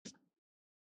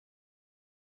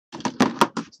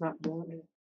not doing it.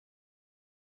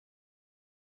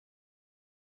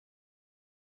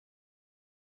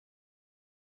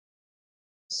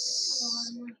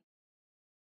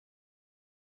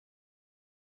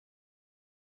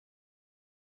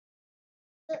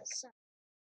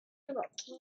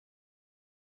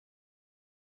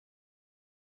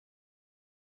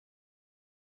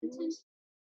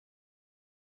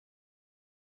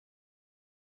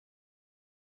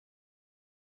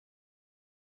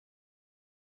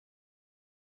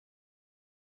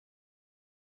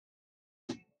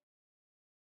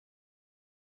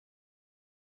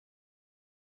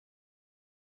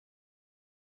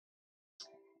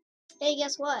 Hey,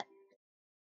 guess what?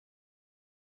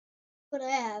 What I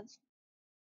have?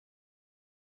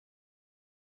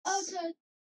 Okay.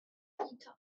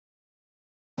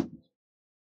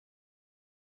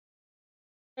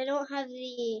 I don't have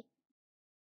the.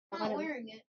 I'm not wearing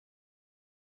it.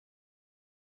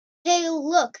 Hey,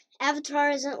 look! Avatar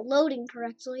isn't loading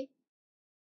correctly.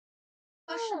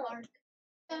 Question mark.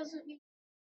 Doesn't mean.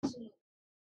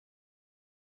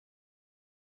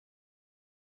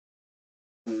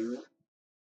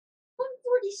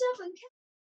 147.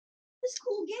 This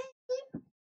cool game.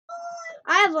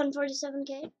 I have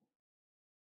 147K.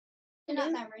 You're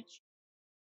not that rich.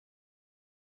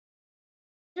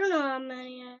 I don't know how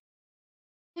many.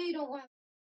 No, you don't want.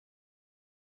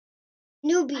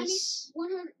 Newbies.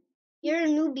 100. You're a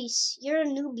newbies. You're a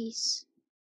newbies.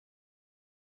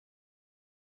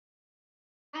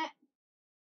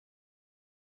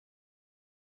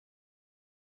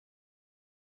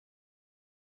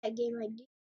 That game ID.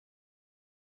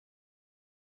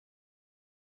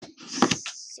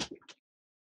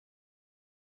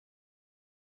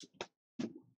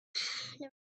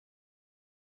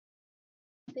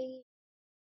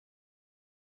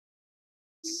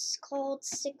 It's called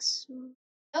 6 months.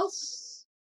 Nope.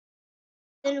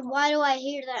 Then why do I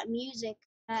hear that music?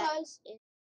 Because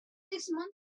 6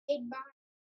 months made by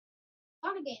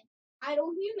not again.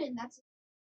 Idle human. That's it.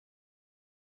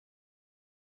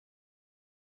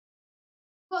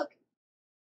 Look.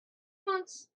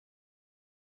 Months.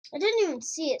 I didn't even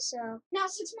see it, so Now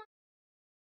 6 months.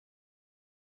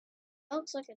 it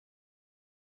looks like a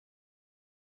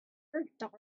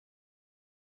dark.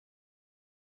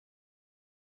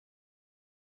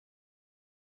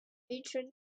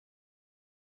 Patron.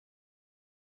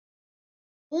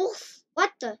 Wolf?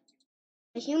 What the?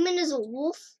 A human is a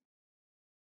wolf?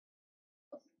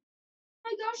 Oh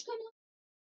my gosh, come on.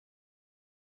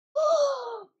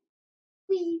 Oh,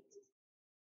 wait.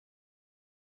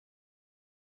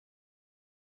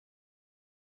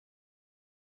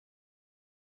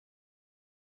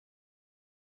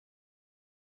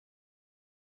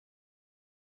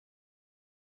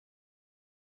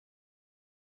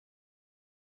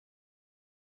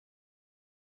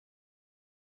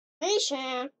 Hey,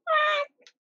 Shan.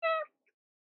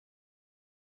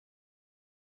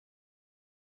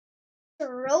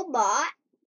 A robot?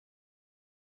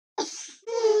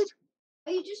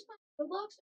 Are you just playing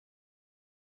Roblox?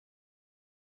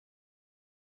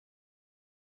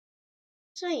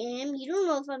 Yes, I am. You don't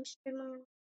know if I'm streaming.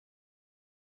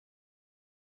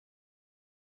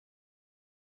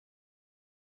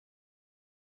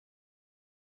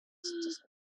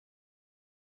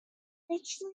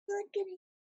 Actually, good.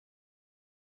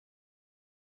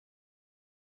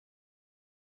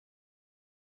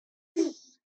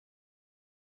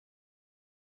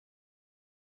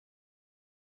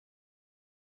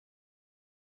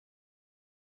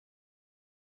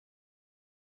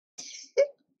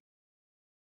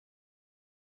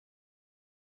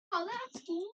 Oh, that's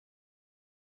cool.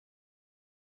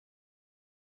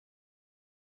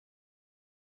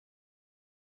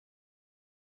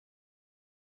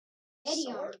 Eddie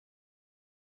on.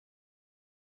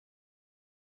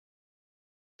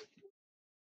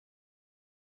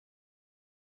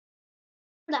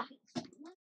 Da.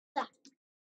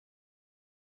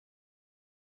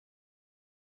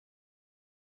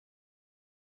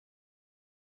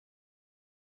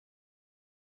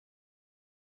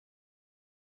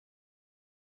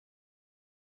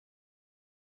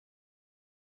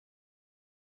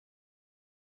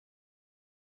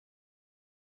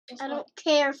 I don't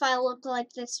care if I look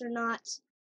like this or not.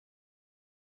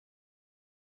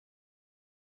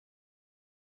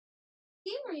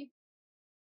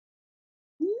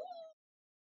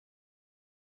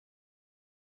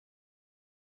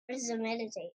 Where's the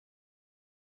meditate?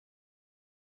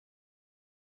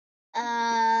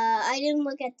 I didn't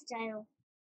look at the title.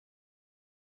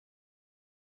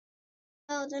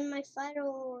 Oh, then my fighter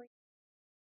will...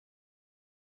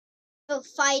 Oh,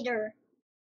 fighter.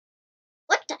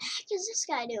 What the heck is this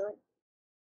guy doing?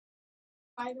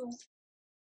 Vital.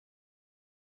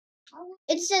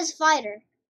 It says fighter.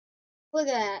 Look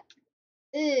at that.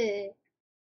 Ugh.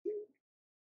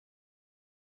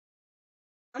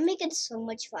 I'm making so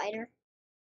much fighter.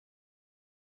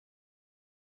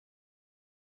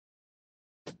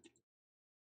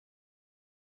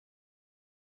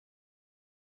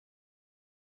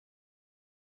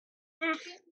 Ah.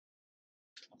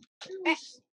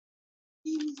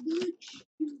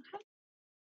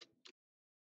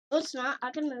 No, it's not.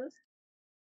 I can move.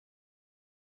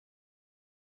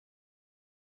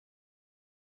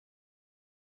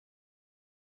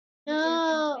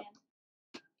 No.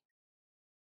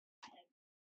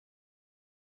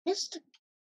 Missed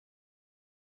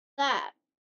that.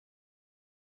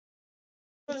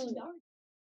 It's dark.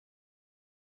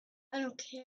 I don't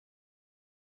care.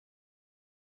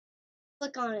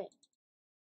 Click on it.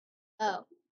 Oh.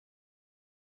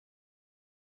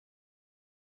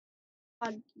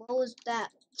 God, what was that?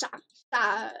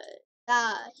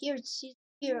 Here's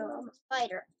hero. I'm a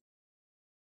fighter.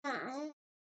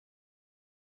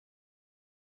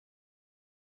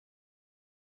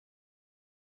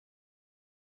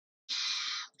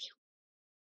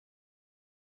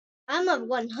 I'm a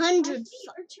 100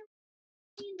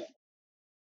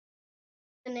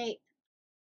 and 8.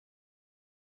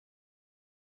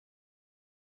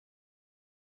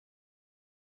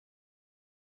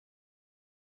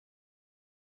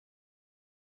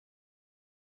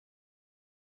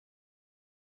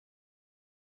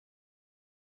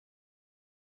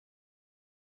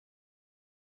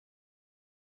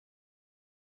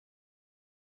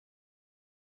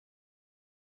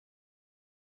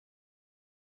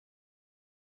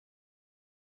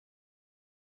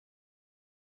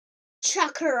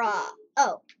 Chakra.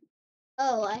 Oh,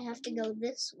 I have to go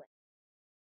this way.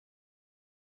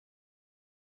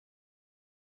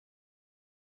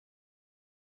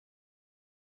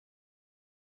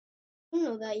 I don't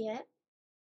know that yet.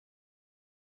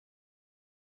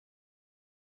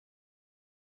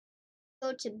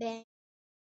 Go to bank.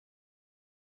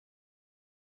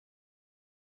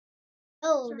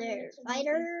 Oh, there,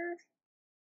 fighter.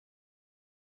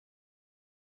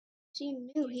 See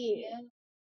new here.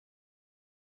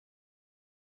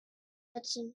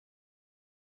 Let's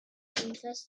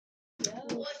invest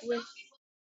with.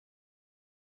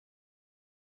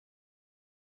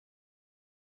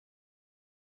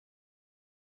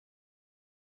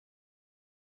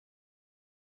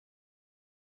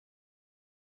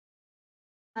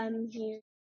 I'm here.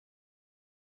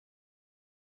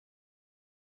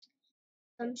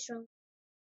 I'm strong.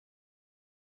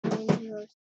 You're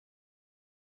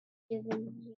giving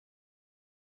me.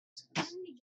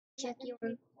 Check your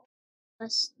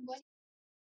quests.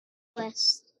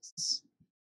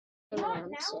 So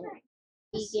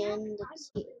begin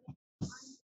the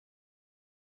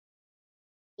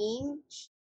team.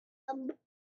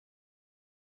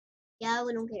 Yeah,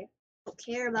 we don't care. Don't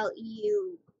care about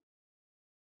you.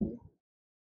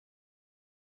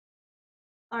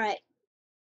 Alright.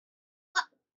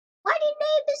 Why did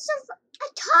they miss a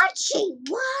touching?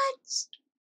 What?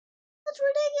 That's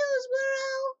ridiculous, bro.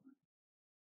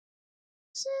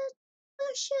 That's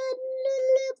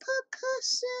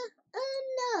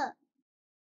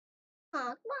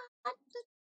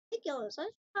ridiculous. I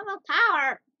should have a power.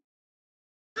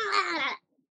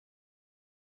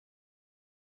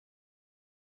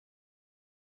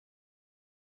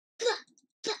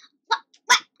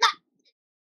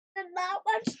 Not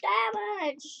much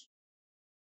damage.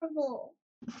 Horrible.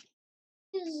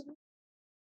 This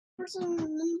person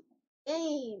in the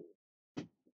game.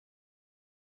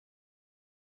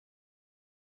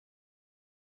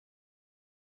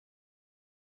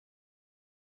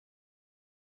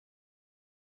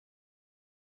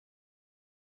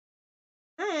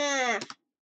 Ah.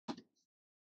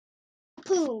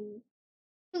 Boom.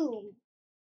 Boom.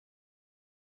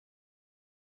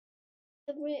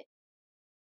 Every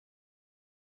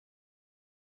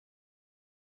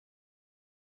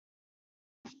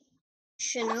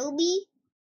Shinobi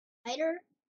fighter.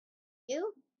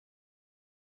 You?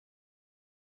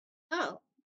 Oh.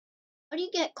 How do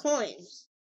you get coins?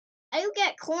 How do you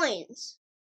get coins?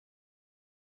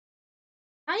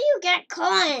 How do you get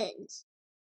coins?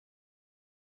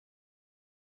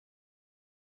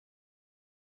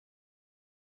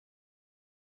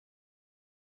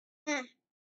 Huh.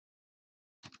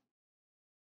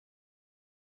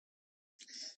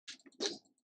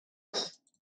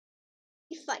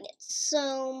 You find it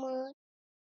so much.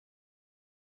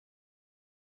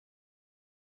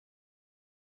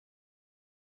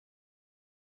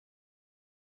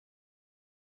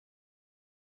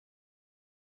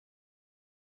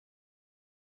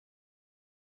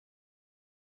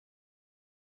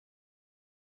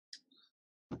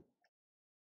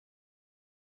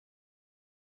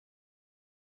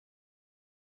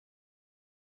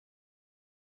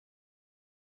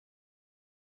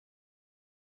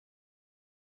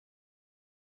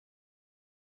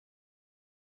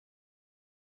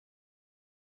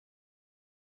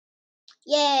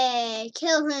 Yay!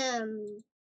 Kill him!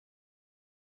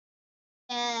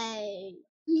 Yay!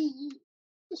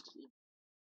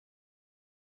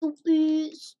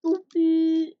 Stupid,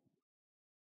 stupid.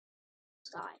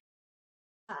 Sky.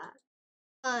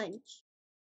 Punch.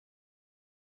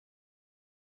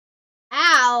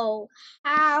 Ow!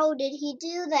 How did he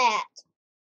do that?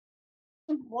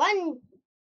 One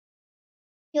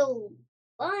killed,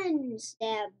 one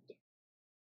stabbed.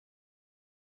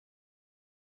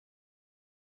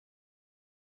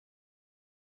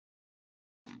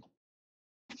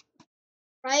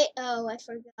 Right? Oh, I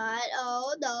forgot.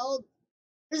 Oh no.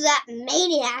 There's that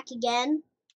maniac again.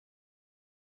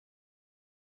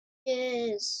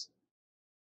 Is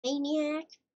maniac.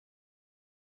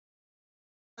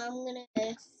 I'm gonna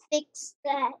fix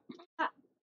that. Ah,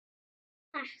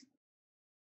 ah.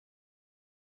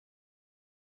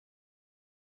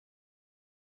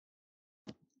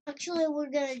 Actually, we're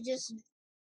gonna just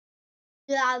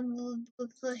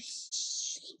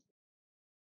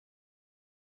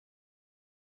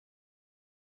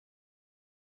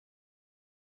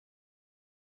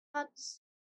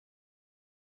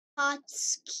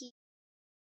Hotski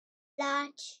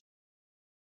Latch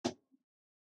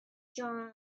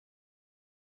John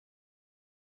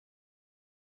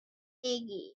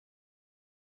Iggy.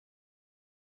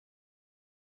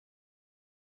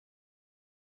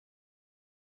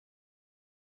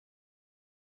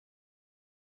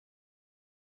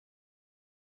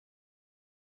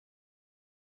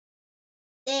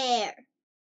 There.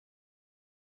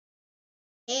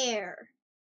 There.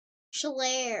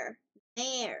 Schlair.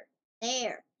 There.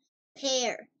 There.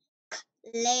 Pear.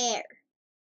 Lair.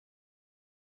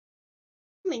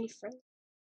 How many friends?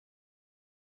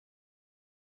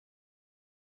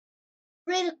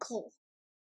 Critical.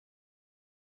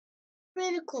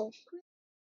 Critical.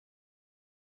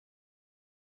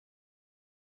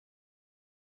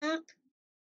 Map.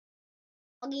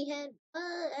 Doggy head.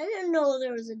 I didn't know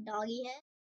there was a doggy head.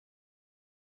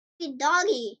 Hey,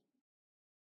 doggy.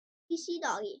 PC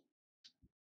doggy.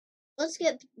 Let's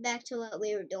get back to what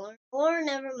we were doing. Or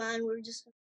never mind, we're just.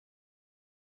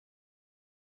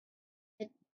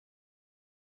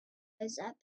 Is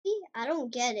that Piggy? I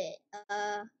don't get it.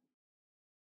 I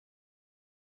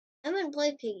haven't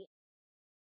played Piggy.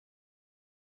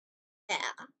 Yeah.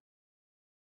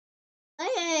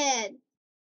 I had.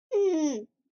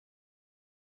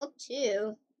 Book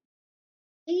 2.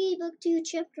 Piggy Book 2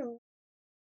 Chapter 1.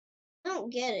 I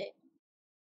don't get it.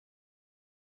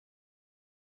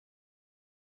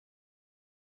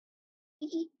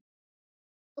 Piggy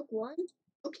Book 1?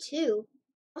 Book 2?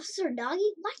 Officer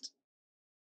Doggy? What?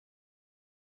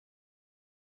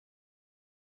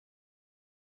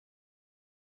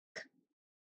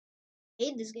 I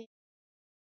hate this game.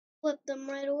 Flip them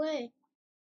right away.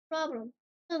 Problem.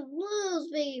 I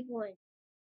lose Piggy point.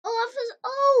 Oh, Officer.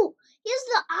 Oh! He has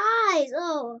the eyes!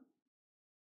 Oh.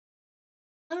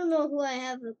 I don't know who I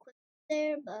have equipped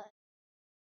there, but.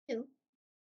 2.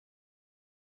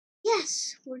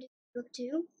 Yes! We're doing Book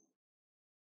 2.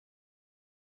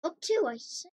 Book 2, I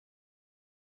said.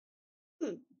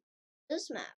 This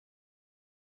map.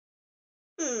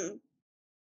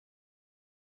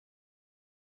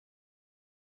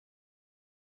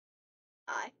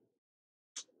 I.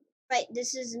 Right,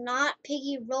 this is not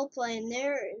Piggy roleplaying.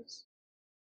 There is.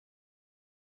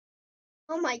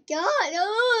 Oh my god!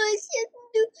 Oh, I can't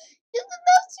do the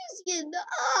mouse skin.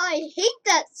 Oh, I hate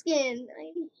that skin.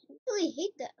 I really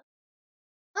hate that.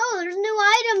 Oh, there's new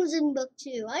items in book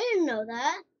 2. I didn't know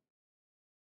that.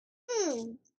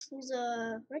 There's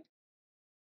a.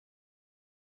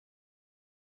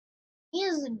 He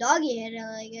has a doggy head,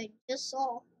 like I just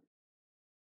saw.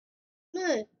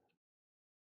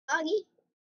 Doggy.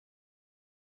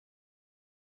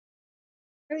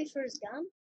 Battery for his gun?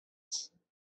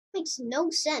 Makes no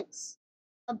sense.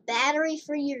 A battery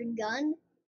for your gun?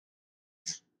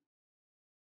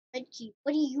 Reggie,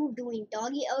 what are you doing,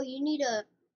 doggy? Oh, you need a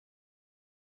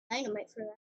dynamite for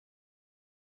that.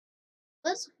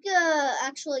 Let's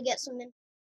actually get some in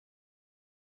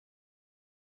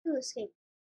to escape.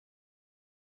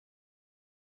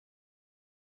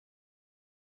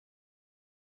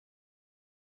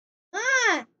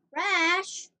 Ah!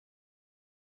 Rash!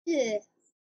 Ugh.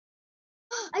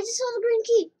 I just saw the green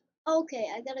key! Okay,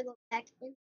 I gotta go back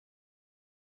in.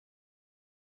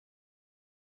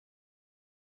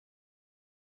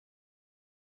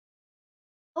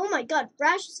 Oh my god,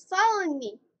 Rash is following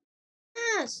me!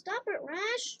 Ah, stop it,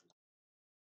 Rash!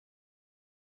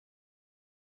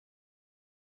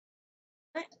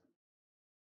 I have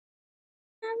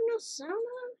no sound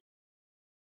on?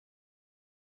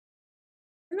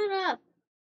 Turn it up.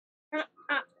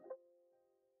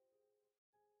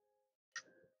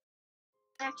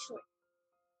 Actually,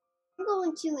 I'm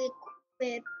going to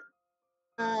equip.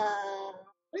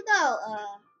 What about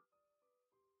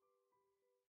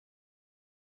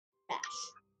Crash?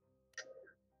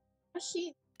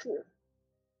 Actually, cool.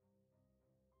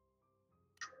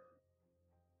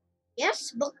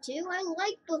 Yes, book 2. I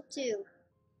like book 2.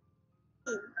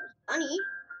 Funny.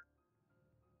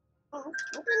 Oh,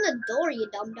 open the door, you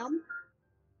dum dum.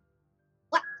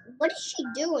 What? What is she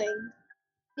doing?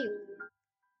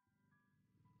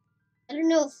 I don't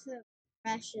know if it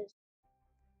crashes.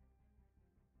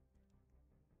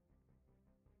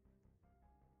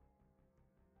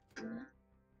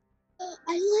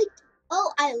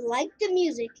 I like the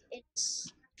music.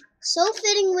 It's so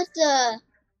fitting with the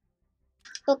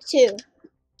book 2.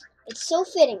 It's so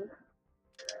fitting.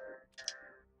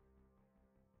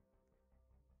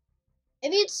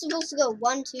 Maybe it's supposed to go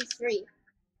 1, 2, 3.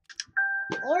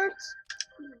 Or it's,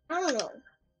 I don't know.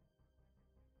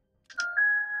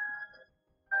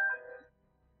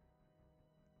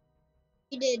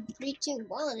 You did 3, 2,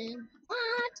 1, and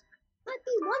what? Might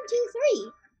be 1, 2,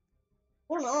 3.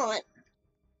 Or not.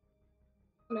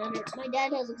 Matter. My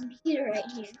dad has a computer right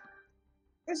here.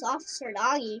 There's Officer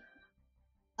Doggy.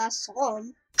 I saw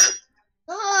him.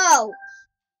 Oh!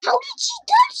 How did she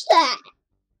touch that?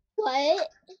 What?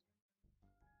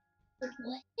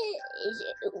 What is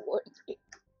it? What?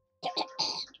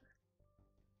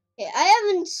 Okay, I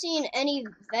haven't seen any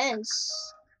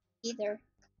vents either.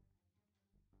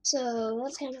 So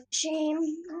that's kind of a shame.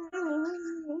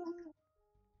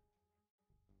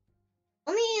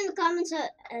 Tell me in the comments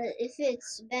if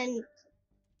it's been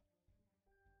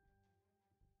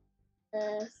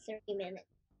 30 minutes.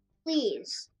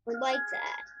 Please, would like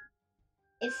that.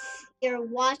 If you're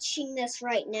watching this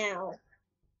right now,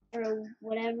 or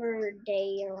whatever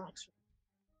day you're watching.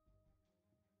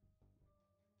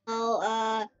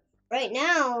 Well, right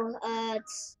now,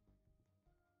 it's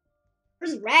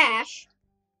where's Rash?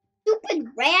 Stupid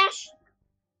Rash.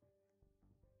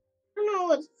 I don't know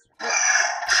what's.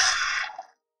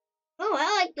 Oh,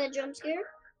 I like that jump scare.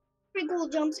 Pretty cool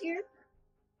jump scare.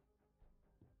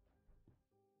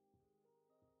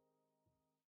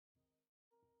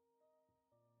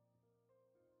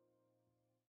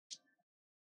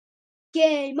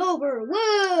 Game over.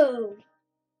 Whoa!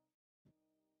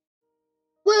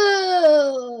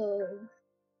 Whoa!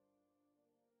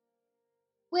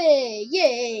 Way,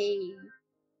 yay!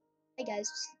 Hi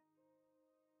guys.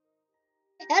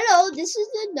 Hello, this is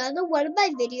another one of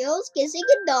my videos, kissing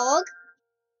a dog.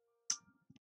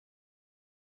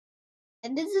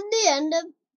 And this is the end of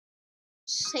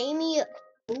Sammy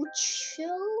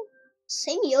Ocho?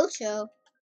 Sammy Ocho.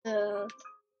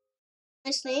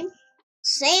 Nice name?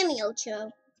 Sammy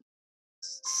Ocho.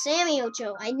 Sammy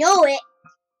Ocho. I know it.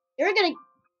 You're gonna.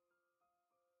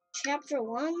 Chapter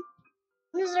 1?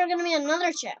 When is there gonna be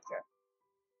another chapter?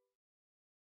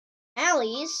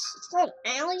 Allie's? It's called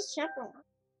Allie's Chapter 1.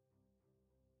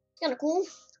 It's kinda cool.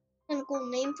 Kinda cool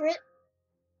name for it.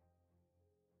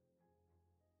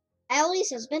 Allie's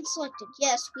has been selected.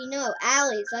 Yes, we know.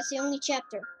 Allie's. That's the only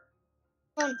chapter.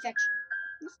 Oh, infection.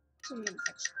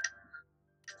 Infection.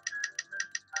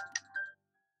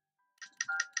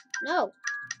 No.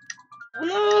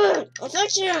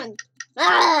 Infection!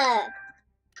 Ah!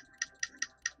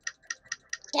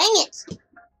 Dang it!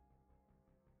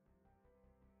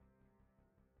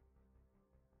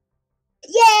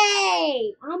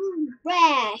 Yay! I'm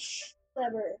Rash.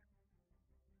 Whoever. It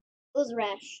was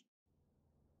Rash.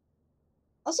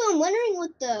 Also, I'm wondering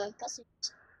what the cussing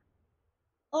is.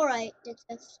 Alright,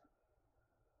 detective.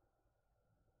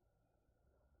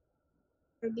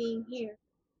 For being here.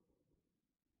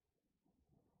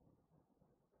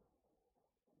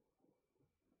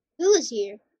 Who is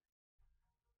here?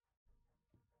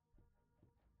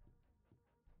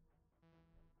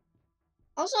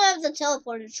 Also, I have the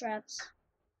teleporter traps.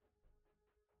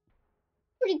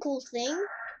 Pretty cool thing.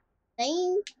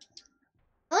 I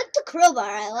like the crowbar.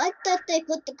 I like that they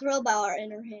put the crowbar in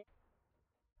her hand.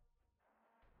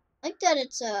 I like that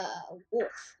it's a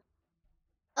wolf.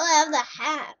 Oh, I have the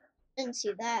hat. Didn't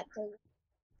see that because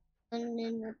I'm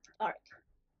in the dark.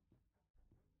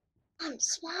 I'm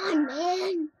Swan,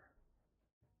 man.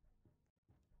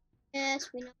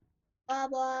 Yes, we know. Blah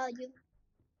blah. You.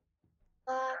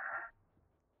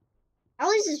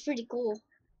 Alice is pretty cool.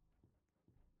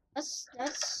 That's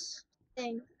the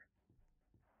thing.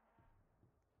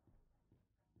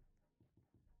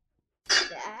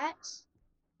 That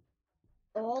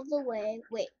all the way.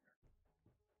 Wait.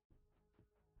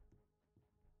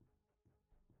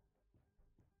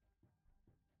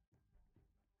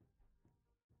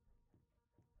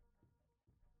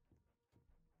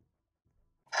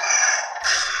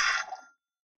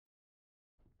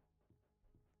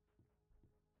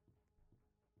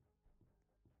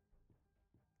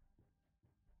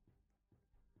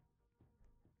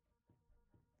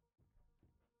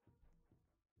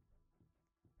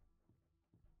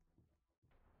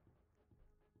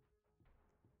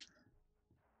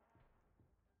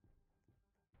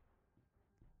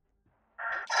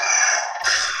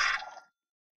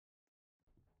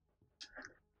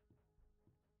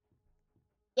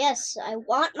 Yes, I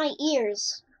want my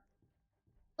ears.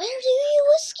 Where do you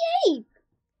escape?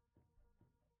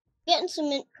 Getting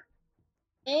some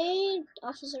Hey,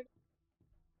 officer.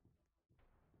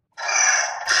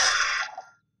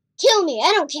 Kill me,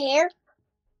 I don't care.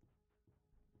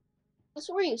 That's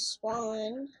where you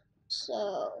spawn.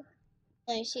 So,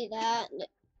 let me see that. And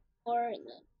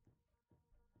then.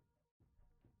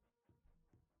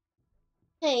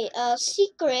 Hey,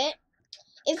 secret.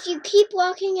 If you keep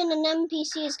walking and an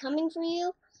NPC is coming for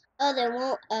you, they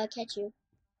won't catch you.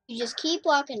 You just keep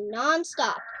walking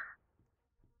non-stop.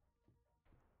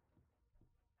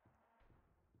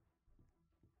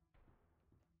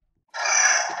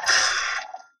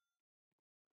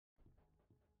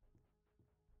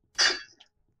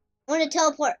 I want to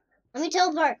teleport. Let me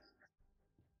teleport.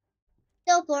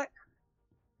 Teleport.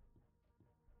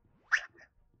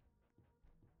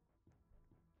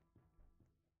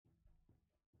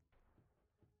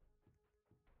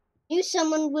 Knew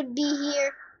someone would be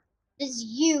here. It's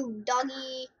you,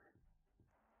 doggy.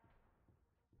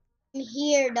 I'm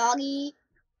here, doggy.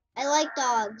 I like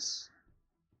dogs.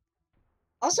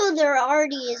 Also, there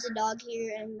already is a dog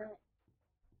here, and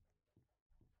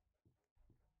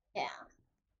yeah,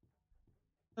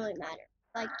 doesn't really matter.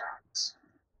 I like dogs.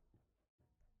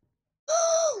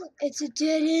 Oh, it's a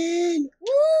dead end.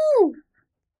 Woo!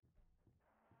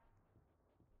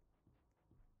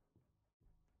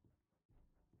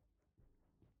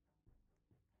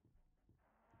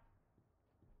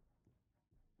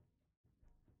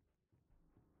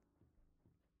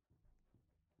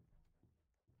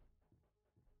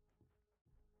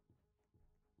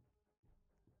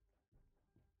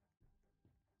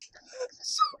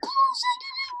 So close! I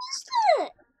didn't miss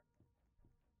that.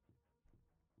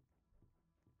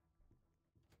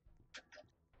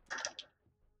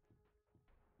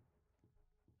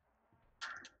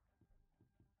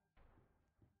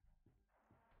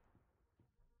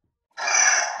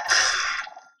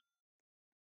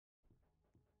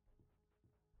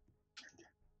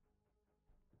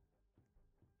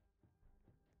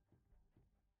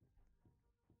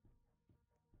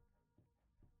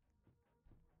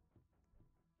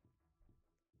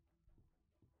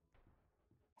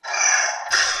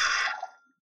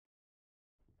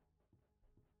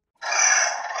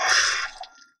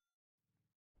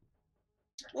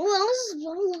 Well,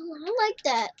 I like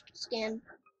that skin.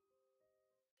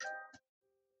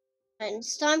 And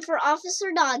it's time for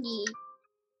Officer Doggy.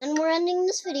 And we're ending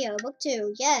this video. Book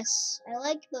 2. Yes, I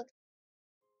like book.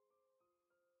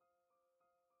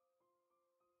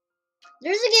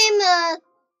 There's a game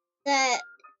that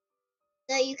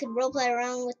you can roleplay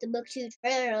around with the book 2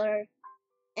 trailer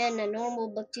and a normal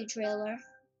book 2 trailer.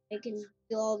 You can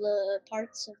do all the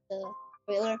parts of the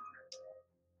trailer.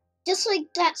 Just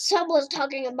like that sub was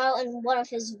talking about in one of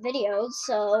his videos,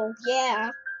 so yeah.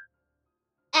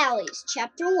 Alley's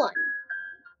Chapter 1.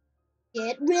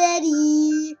 Get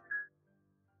ready!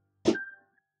 I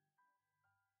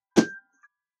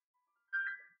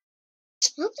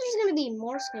hope there's gonna be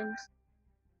more skins.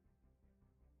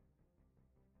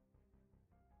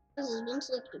 This has been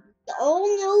selected. Oh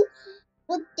no!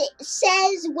 What it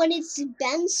says when it's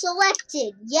been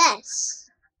selected.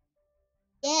 Yes.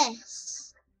 Yes.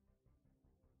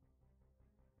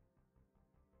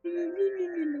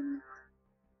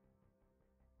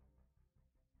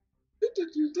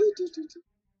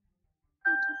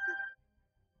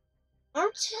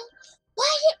 Armtail?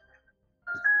 Why?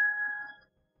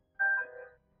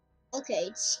 Okay,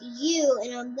 it's you,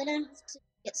 and I'm gonna have to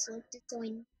get selected so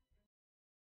I.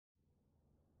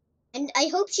 And I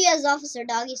hope she has Officer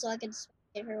Doggy so I can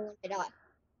get her when I die.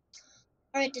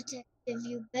 Alright, detective,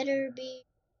 you better be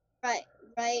right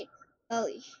about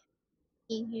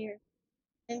being here.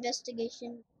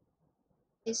 Investigation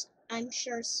is, I'm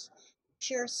sure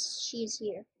she's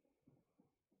here.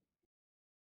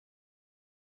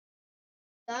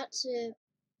 Got to.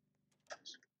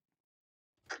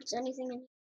 Is anything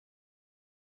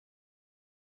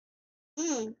in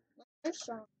here?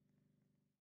 Restaurant.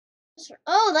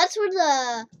 Oh, that's where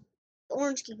the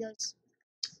orange key goes.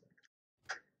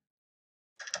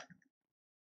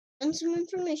 And some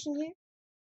information here.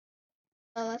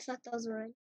 Oh, I thought that was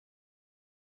right.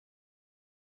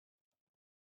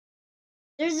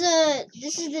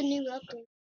 This is the new update.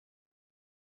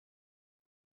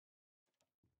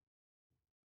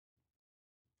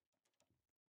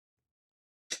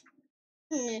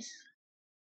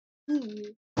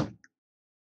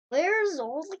 Where's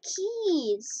all the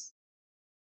keys?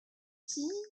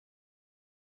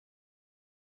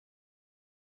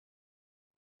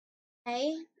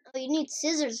 Hey, oh, you need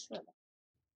scissors for that.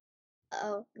 Uh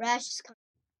oh, Rash is coming.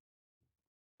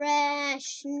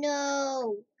 Trash.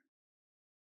 No.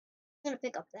 I'm gonna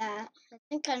pick up that. I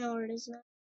think I know where it is now.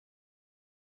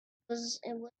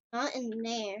 It was not in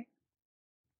there.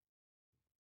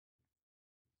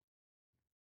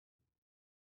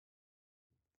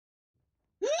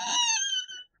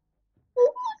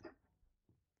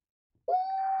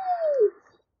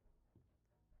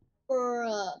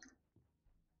 Bruh.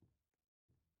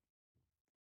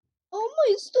 Oh,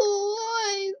 my still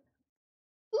alive.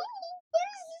 Ooh,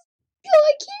 where is this? Go?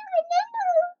 I can't remember.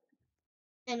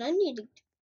 And I need to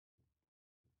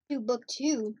do book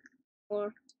 2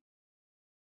 or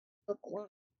book 1.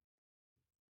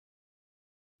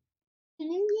 In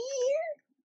here?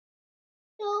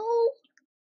 No.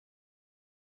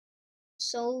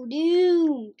 So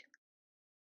doomed.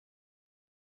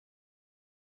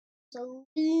 So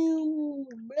doomed,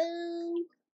 bro.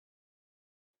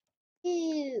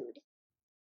 Dude.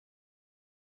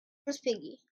 Where's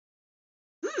Piggy?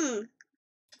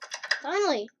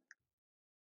 Finally.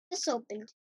 This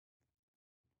opened.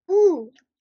 Ooh.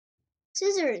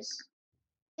 Scissors.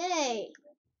 Yay.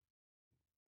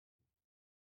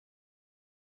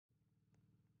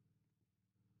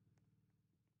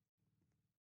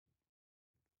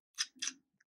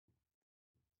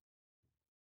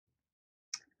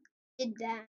 Did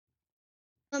that.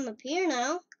 I'm up here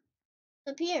now.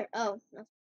 Up here. Oh.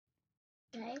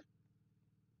 Okay.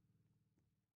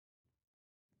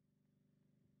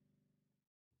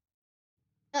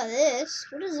 Oh, this.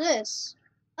 What is this?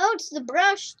 Oh, it's the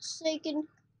brush so you can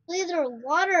clear the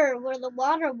water where the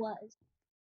water was.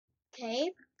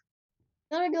 Okay.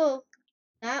 Gotta go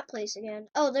that place again.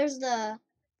 Oh, there's the...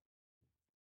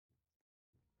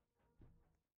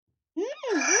 Good.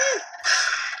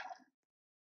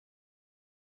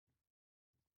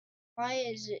 Why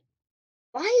is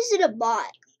it a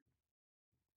bot?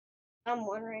 I'm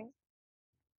wondering.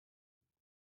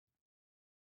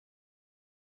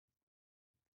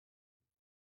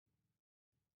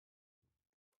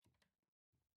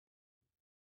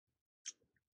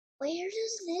 Where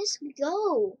does this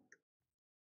go?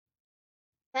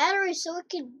 Battery so it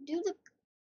can do the...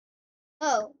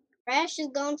 Oh, Crash is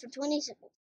gone for 20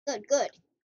 seconds. Good, good.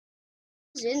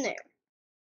 What's in there?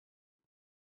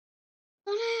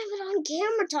 I don't have it on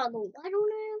camera toggle. Why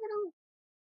don't I have it on?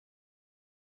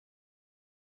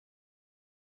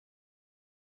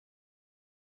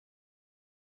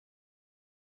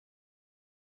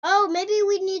 Oh, maybe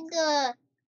we need Are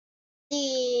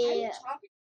you talking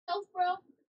to yourself, bro?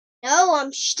 No,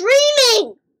 I'm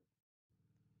streaming!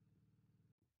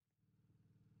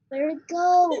 Where'd it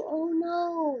go? Oh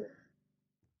no.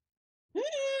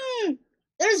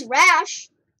 There's Rash.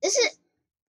 This is...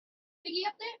 Piggy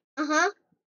up there? Uh-huh.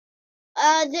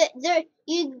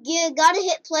 You gotta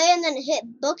hit play and then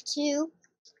hit book 2.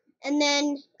 And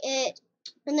then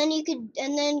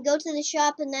go to the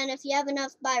shop, and then if you have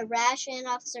enough, buy Rash and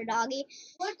Officer Doggy.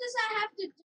 What does that have to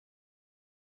do?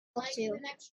 Book Like 2. the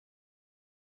next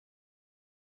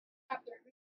chapter.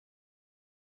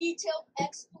 Detailed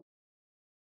explanation.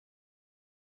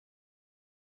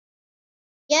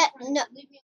 Yeah, no. Leave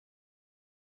me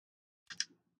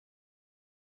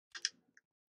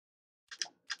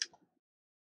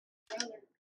brother.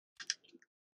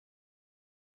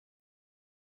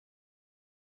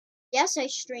 Yes, I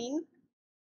stream.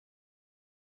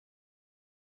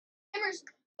 Emers,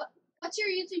 what's your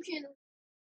YouTube channel?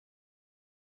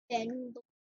 Ben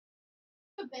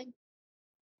Ben.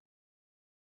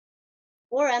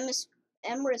 or Emrys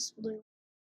Blue.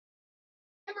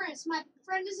 Emers, my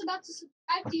friend is about to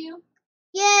subscribe to you.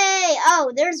 Yay!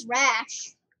 Oh, there's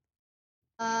Rash.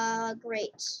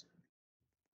 Great.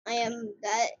 I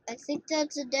think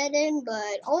that's a dead end,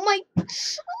 but oh my.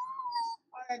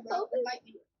 Alright, bro. Invite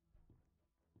me.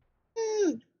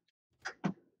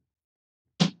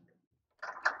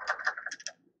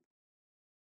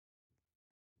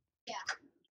 Yeah.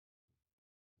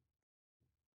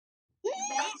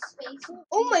 Space.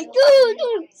 Oh my god,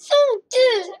 I'm so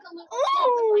dead.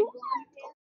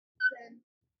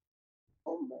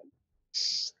 Oh my.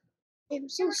 I'm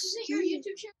so Emers, is it your scared.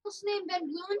 YouTube channel's name, Ben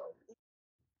Blouin?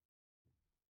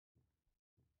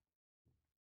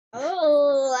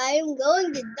 Oh, I'm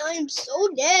going to die. I'm so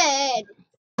dead.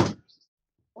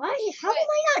 Why? How am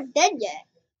I not dead yet?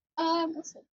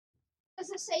 Does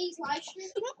it say he's live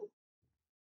streaming?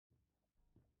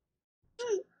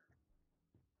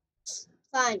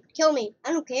 Fine, kill me.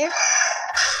 I don't care.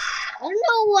 I don't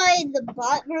know why the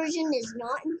bot version is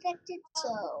not infected, so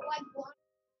Like what?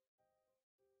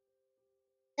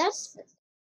 that's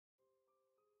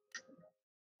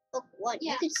book 1.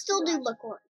 Yeah, You could still do book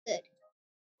 1. Good.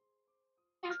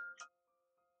 Yeah.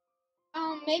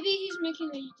 Maybe he's making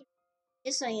a YouTube.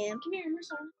 Yes, I am. Come here,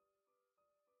 Emerson.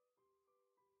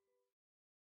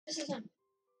 This is him.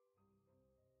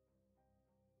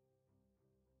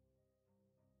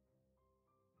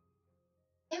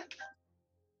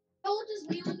 How old is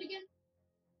Blouin again?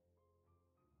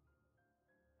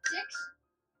 6?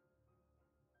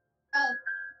 Oh.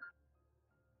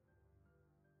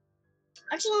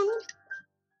 Actually, I'm gonna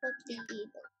put the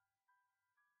eagle.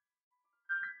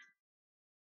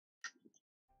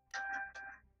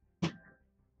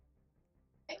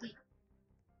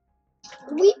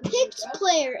 We picked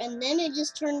player and then it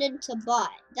just turned into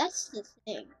bot. That's the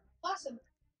thing. Awesome.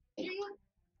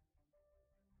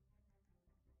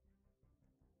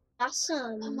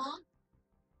 Awesome. Among?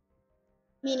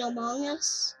 Among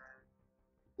Us?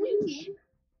 New game?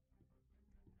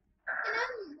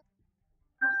 And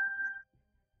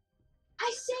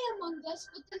I say Among Us,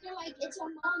 but then they're like, it's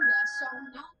Among Us, so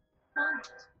I'm not Among Us.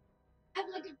 I have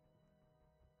like a...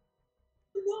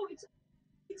 No, it's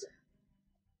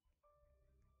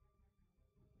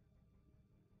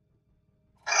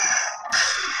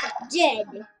Dead.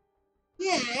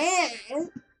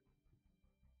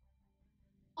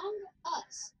 Among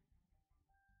Us.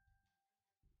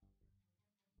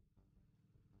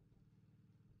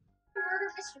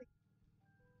 Murder mystery.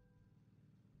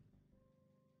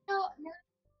 No, murder,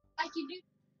 like you do.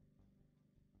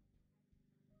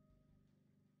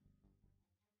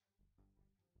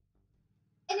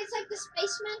 And it's like the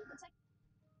spaceman. It's like,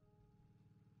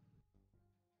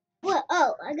 What?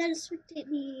 Oh, I gotta spectate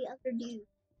the other dude.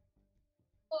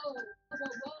 whoa, whoa,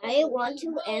 whoa. I want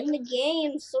to end the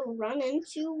game, so run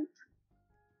into It's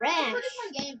a Rash. pretty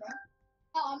fun game, bro.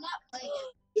 No, I'm not playing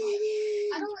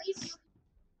it. I don't even know.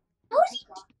 How is he?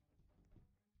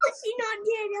 How is he not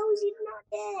dead? How is he not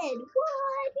dead?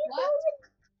 What? He What? wasn't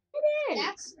dead.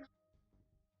 That's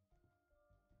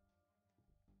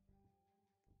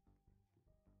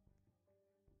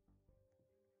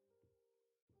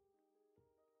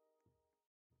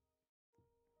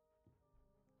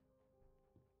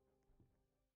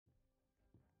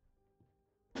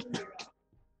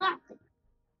Ah.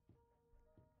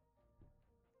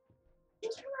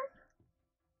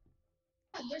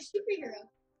 they're superheroes.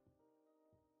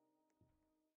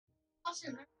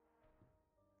 Awesome.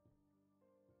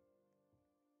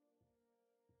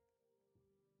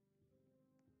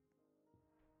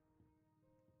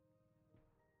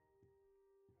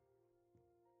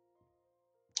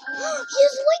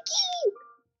 He's leaking!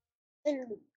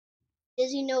 And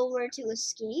does he know where to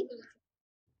escape?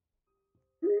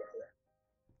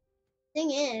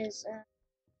 Thing is,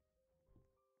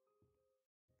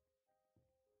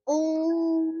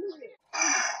 oh,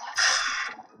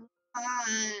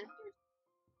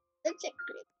 that's a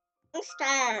great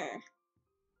star.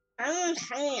 I'm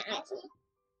saying,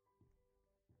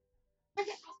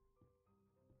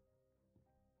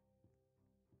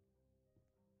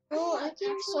 oh, I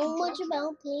care so much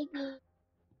about Piggy.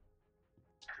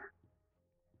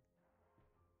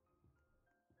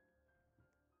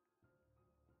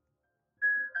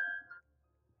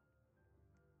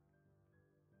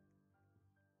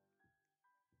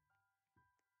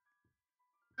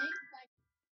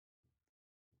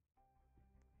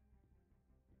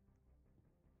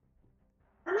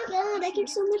 Oh my god, I care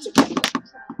so much about.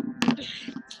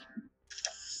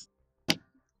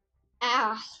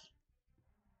 Ah.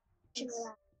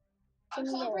 I'm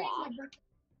celebrating my birthday.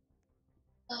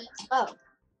 Oh.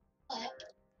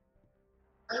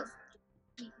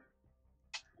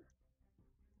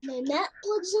 My Mac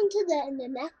plugs into that, and the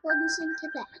Mac plugs into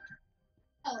that.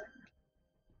 Oh.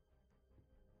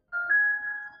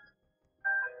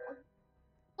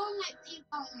 Oh, my ping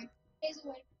pong, my days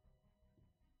away.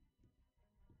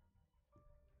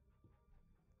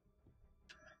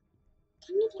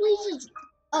 Can you please just...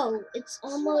 Oh, it's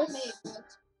almost...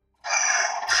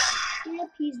 Yep,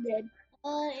 he's dead.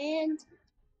 And...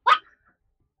 What?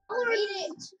 I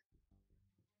made it.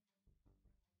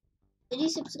 Did he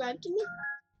subscribe to me?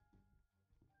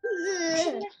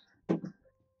 You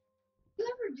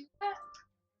ever do that?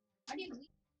 How do you leave?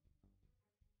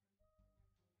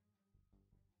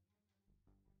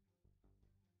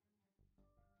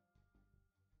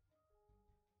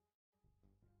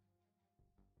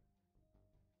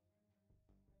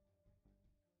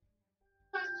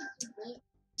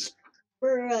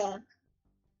 Bruh.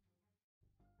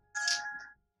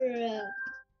 Bruh.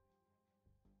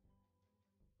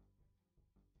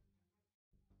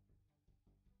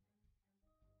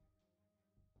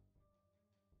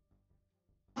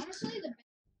 Honestly, the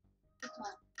best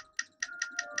one.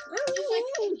 Just like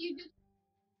if you do.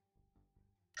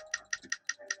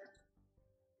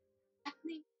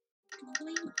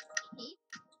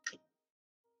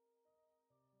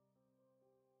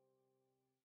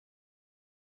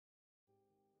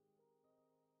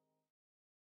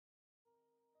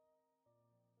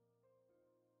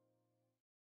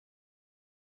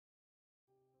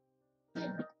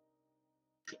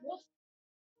 What?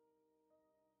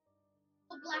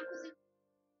 Oh, black was it?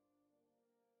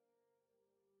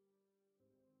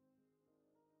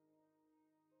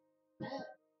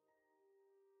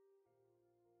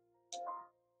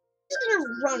 Just gonna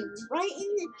run right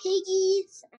into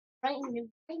piggies, right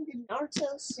into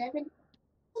Naruto 7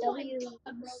 Oh my W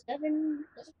God, bro. 7.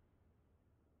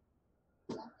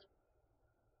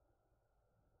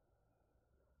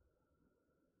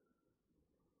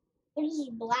 What is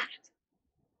black?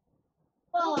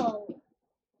 Whoa,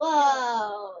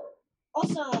 whoa,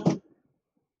 awesome.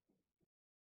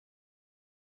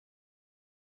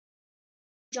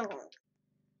 Jump.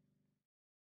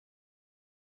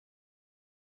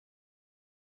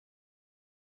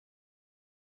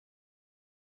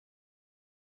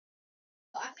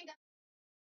 I think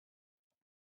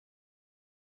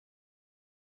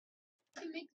I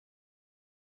can make.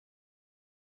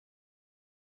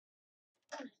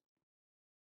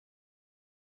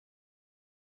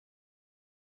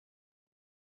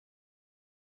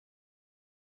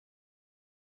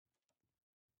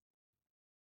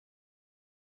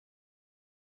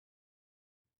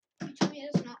 You told me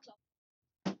it's not so.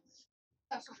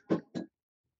 That's not wrong.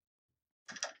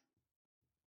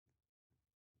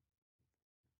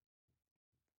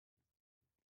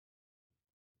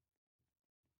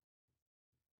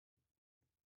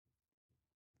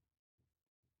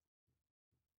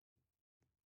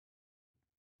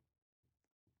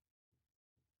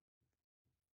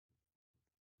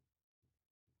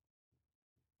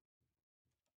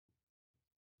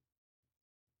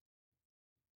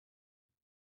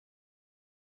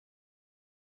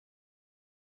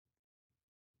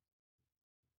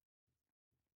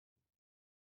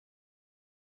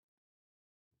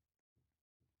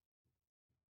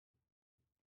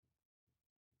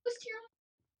 Who's tier?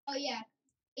 Oh yeah,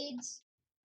 AIDS.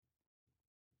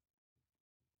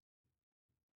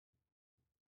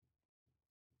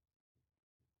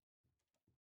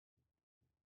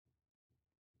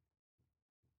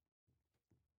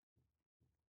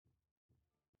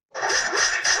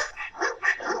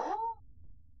 Oh.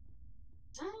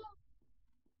 Oh.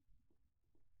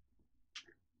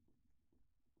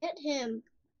 Hit him.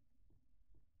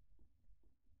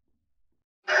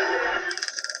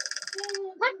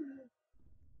 What?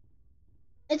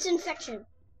 It's infection.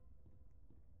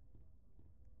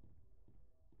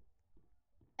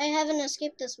 I haven't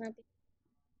escaped this map.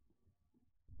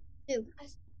 Two.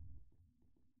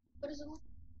 What is it?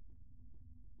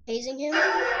 Hazing him.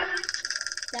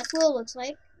 That's what it looks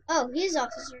like. Oh, he's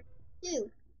officer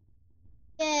 2.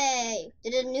 Yay!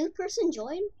 Did a new person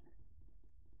join?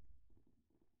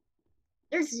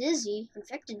 There's Zizzy,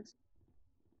 infected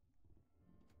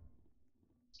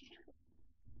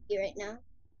right now.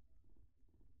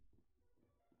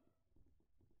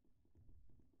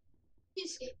 He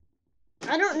escaped.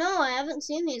 I don't know. I haven't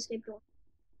seen the escape door.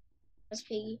 That's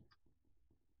Piggy.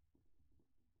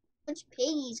 Much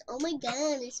piggies. Oh my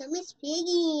god, there's so much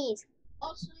piggies.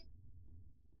 Also,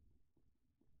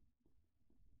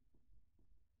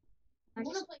 I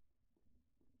wanna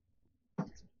play.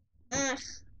 Ugh.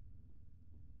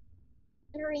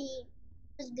 Battery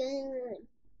is good.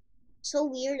 So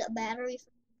weird, a battery.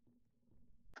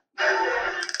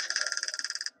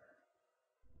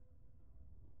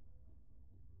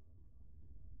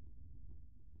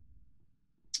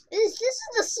 This is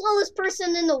the slowest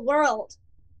person in the world.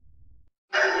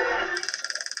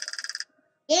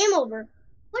 Game over.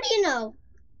 What do you know?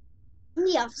 I'm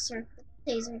the officer.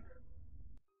 Taser.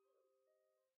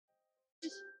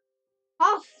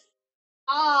 Off.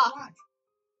 Ah.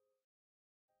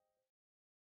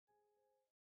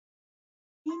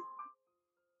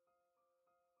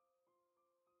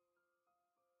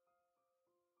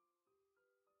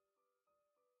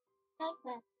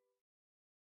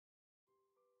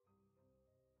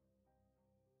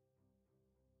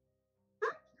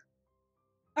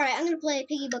 Alright, I'm gonna play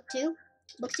Piggy Book 2.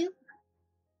 Book 2.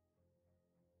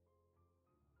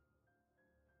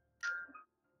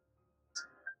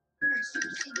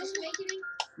 See this awakening?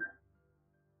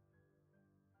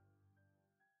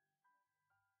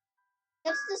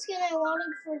 That's the skin I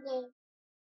wanted for the.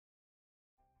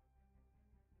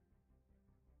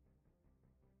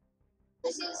 I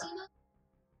see the scene.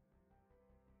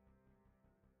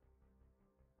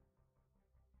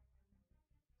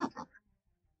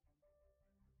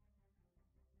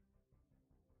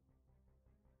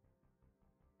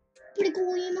 Pretty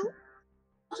cool, you know?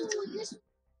 Oh, this.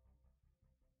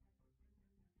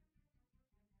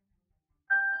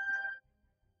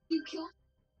 You killed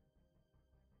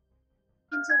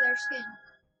into their skin.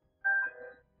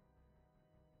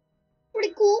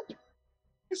 Pretty cool.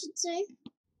 I should say.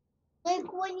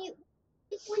 Like when you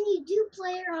do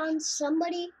player on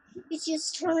somebody, it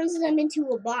just turns them into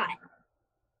a bot.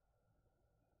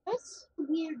 That's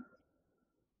weird.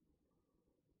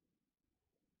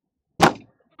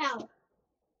 Ow.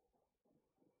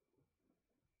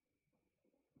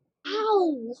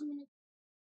 Ow!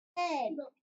 Head.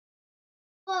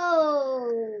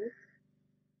 Whoa.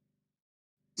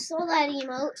 Saw that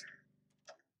emote.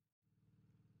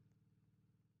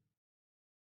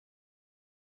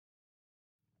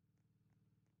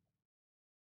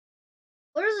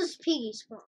 Where's this piggy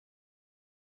spawn?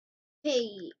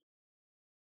 Piggy.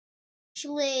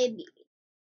 Schlibby.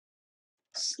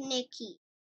 Snicky.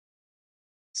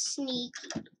 Sneaky.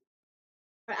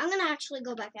 Alright, I'm gonna actually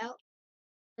go back out.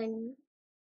 And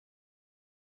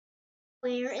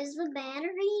where is the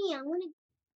battery? I'm gonna.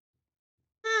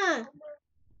 Huh.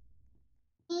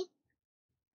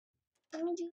 I'm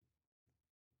gonna do.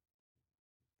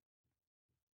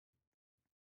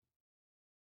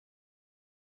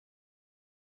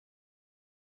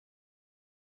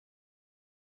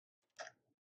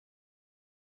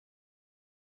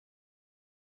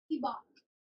 Bebop.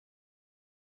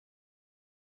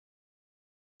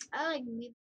 I like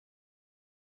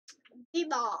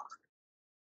bebop.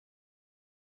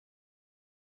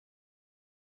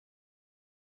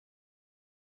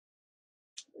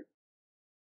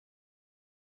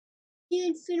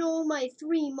 Can't fit on my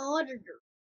 3 monitors.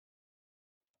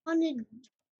 On a.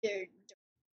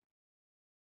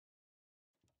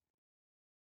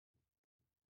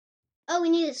 Oh, we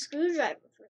need a screwdriver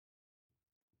for it.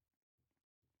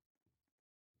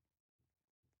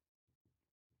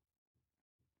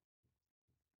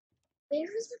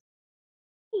 Where's the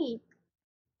key?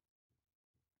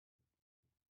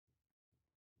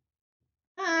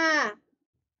 Ah!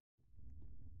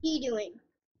 What are you doing?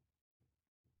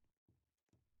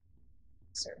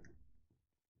 Sir.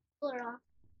 Pull her off.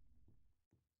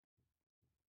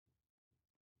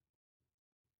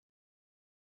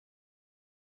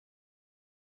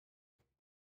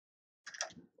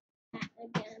 That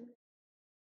again.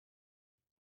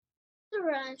 The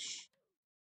rush.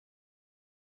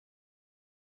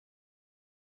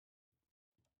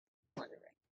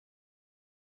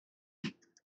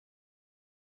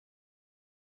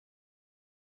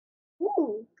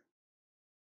 Ooh.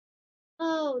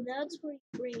 Oh, that's where you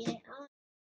bring it on.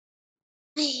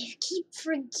 I keep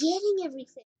forgetting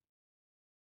everything.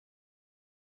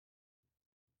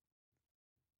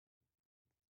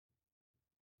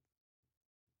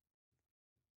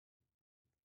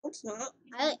 It's not.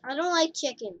 I don't like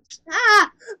chickens.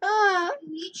 Ah! Ah!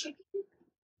 You eat chicken?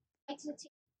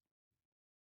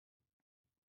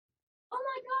 Oh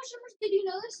my gosh, Emma, did you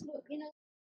know this? Look,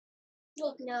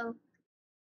 look, No.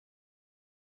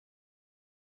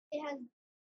 it has.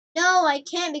 No, I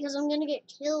can't because I'm gonna get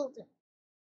killed.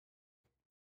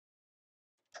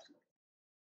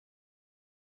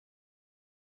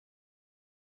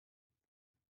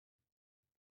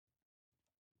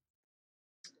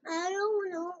 I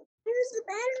don't know. Where's the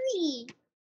battery?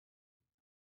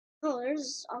 Oh,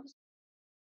 there's obviously.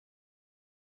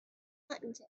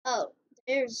 Oh,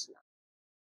 there's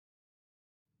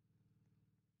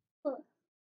not. Oh.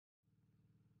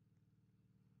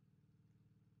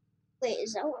 Wait,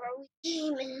 is that where we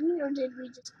came in, or did we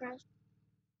just crash?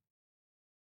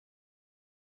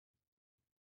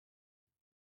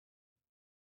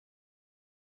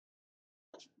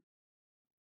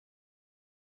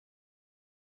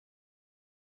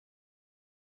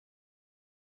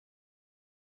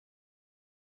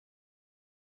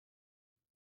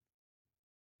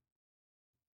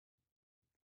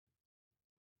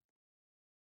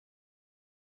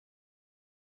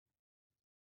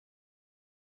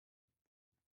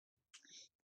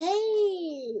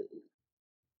 Hey!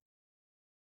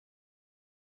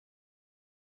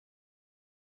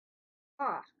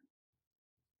 Ah,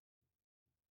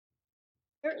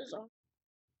 there is all.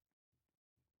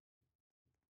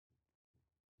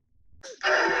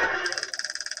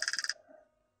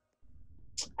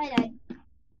 I died.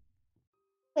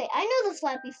 Wait, I know the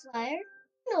Flappy Flyer.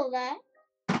 I know that.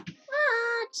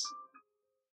 What?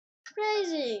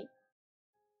 Crazy.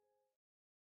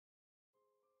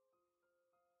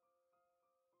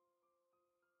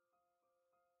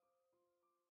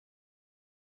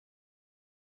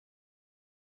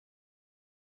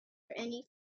 Any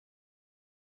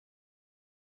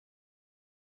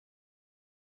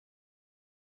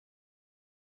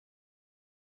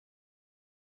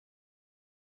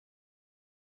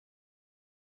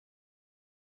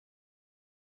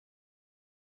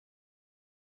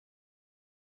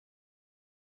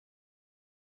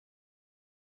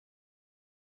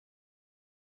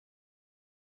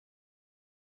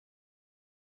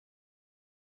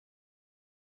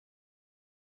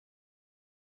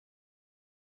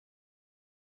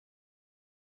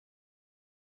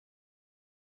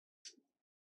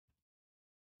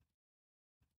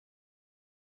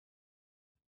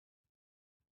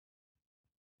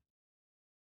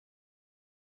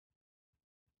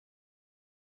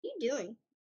you doing?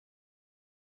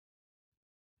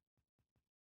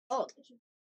 Hold.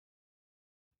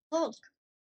 Hold.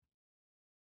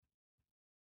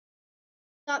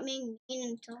 Stop being mean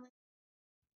and tell me.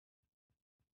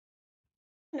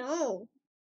 No.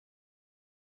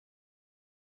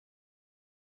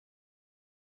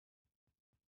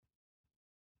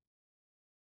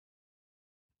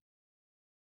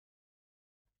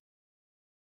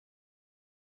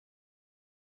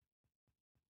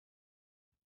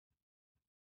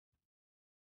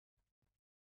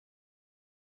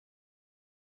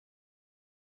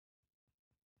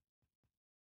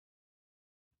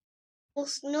 Well,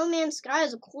 Snowman Sky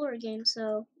is a cooler game,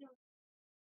 so.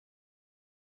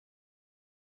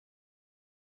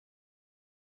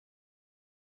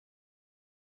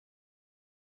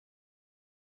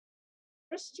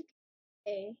 First, you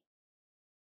can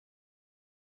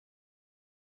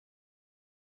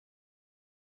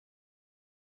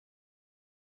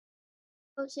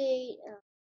rotate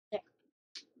there.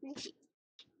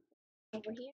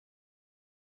 Over here.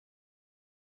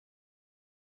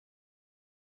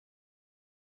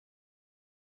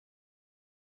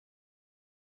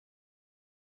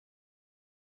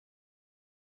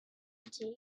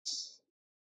 Rotate.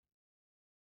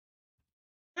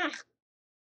 Ah,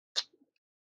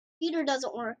 computer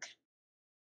doesn't work.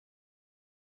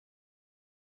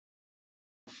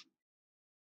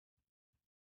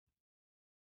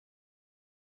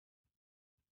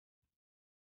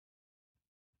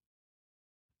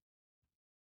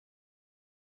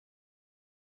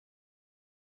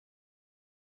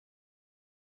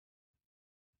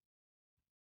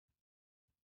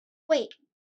 Wait,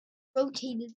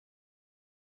 rotated.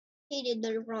 Rotated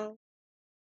the wrong.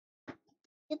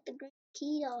 Hit the green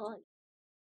key on.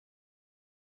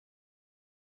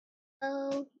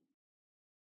 Oh,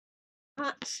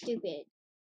 not stupid.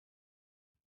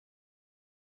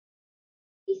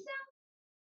 He sounds.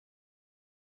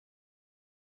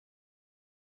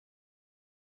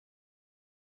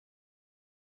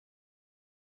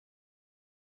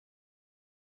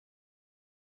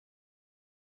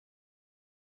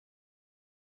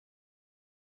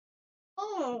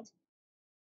 Oh,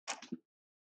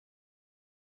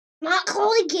 not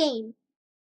call a game.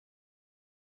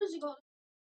 What is it called?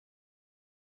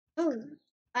 Oh,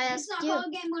 I It's asked not you. called a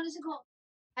game. What is it called?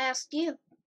 I asked you.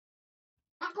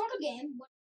 Not called a game.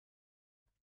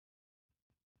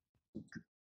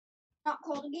 Not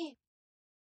called a game.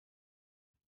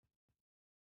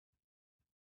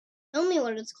 Tell me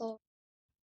what it's called.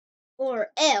 Or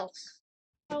else.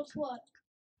 Else what?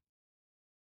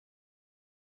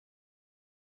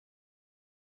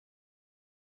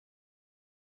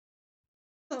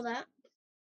 Know that.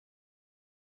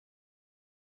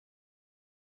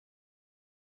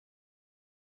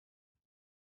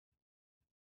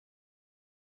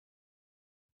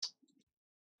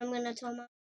 I'm gonna tell my.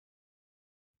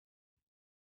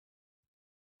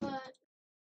 But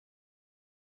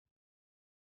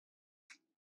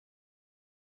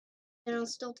And I'll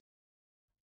still.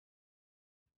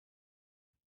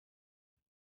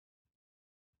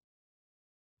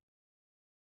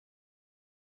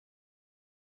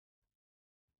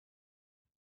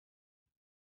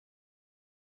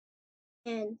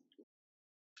 And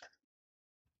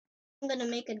I'm gonna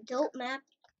make a dope map.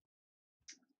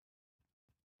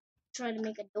 Try to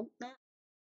make a dope map.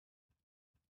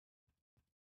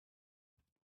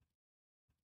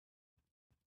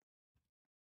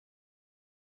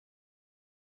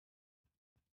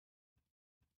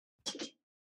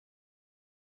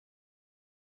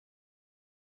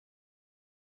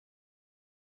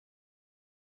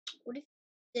 What if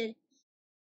you did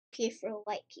okay for a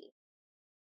white key?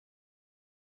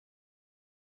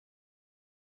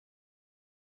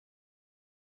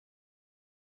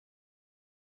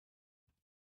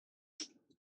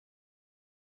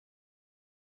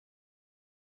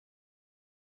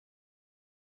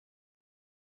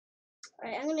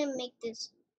 Alright, I'm gonna make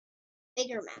this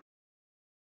bigger map.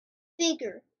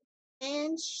 Bigger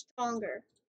and stronger.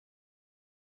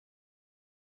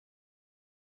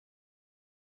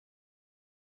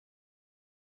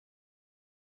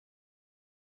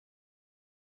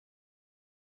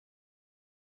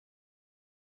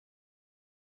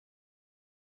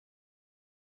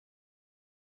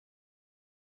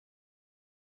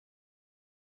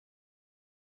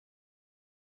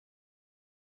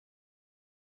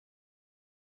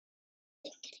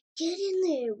 Get in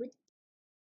there with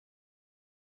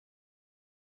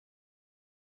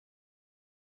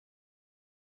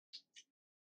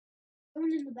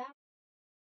someone in the back.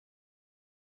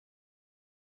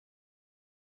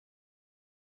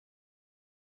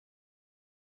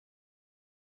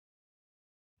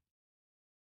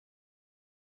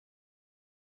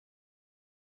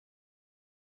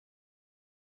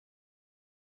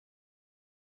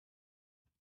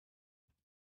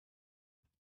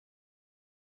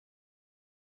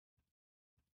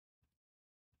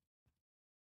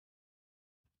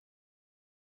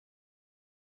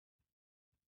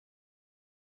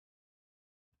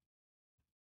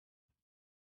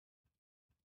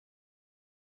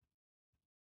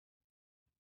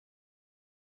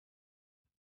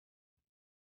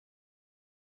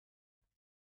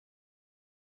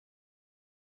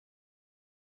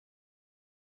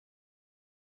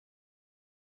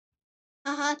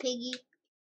 Haha, piggy.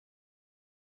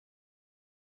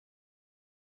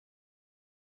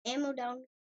 Ammo down.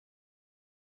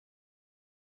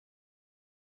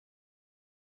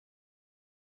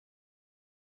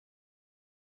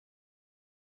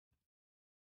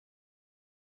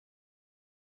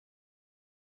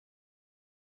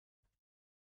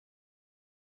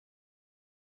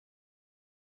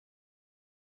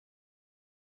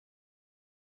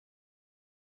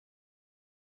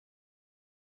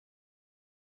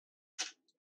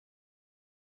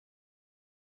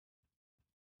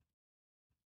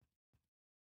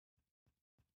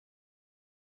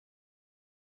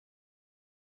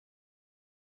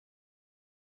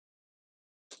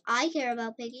 I care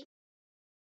about piggy.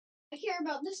 I care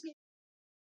about this game.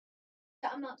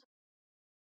 I'm not.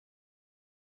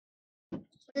 What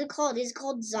is it called? Is it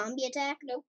called Zombie Attack?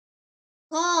 Nope.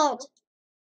 Called.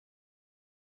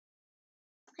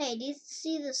 Hey, do you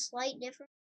see the slight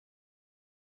difference?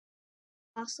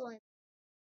 Also,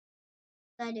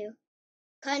 I do.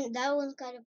 That one's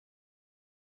kind of.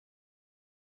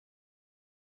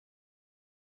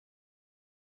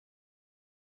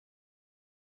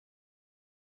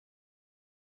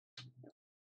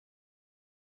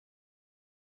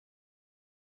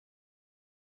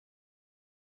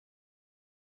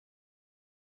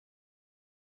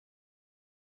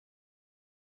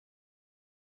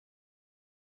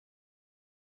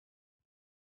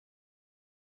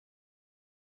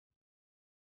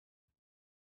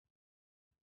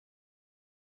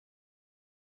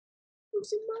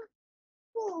 Who's in my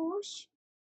bush?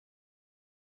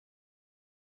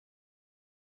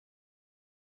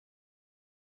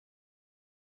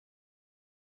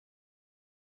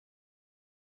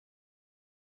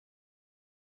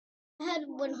 I had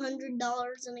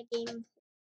 $100 in a game.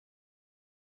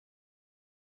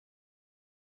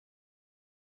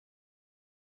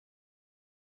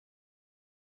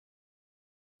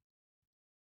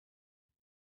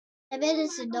 I bet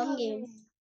it's a dumb game.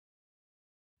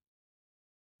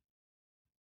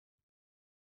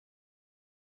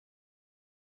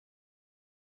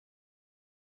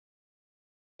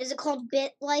 Is it called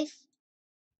Bit Life?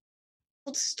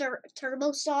 Called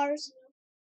Turbo Stars?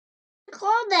 What's it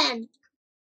called then?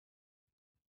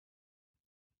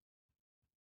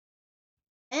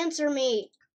 Answer me.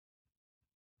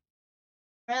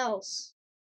 Or else.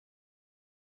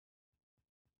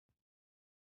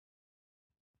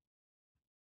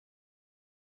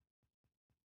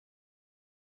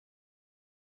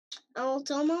 I'll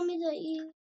tell mommy that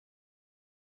you.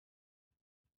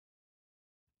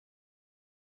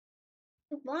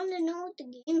 I want to know what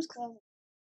the game's called.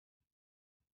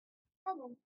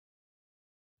 Problem.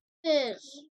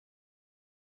 This.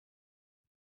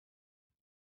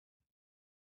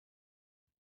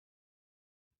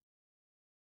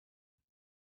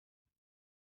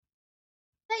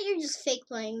 I bet you're just fake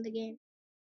playing the game.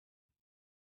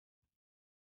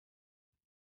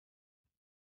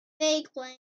 Fake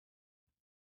playing.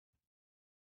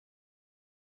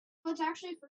 Well, it's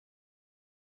actually for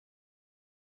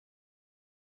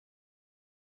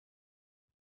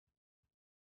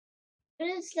What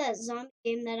is that zombie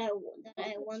game that I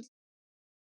once?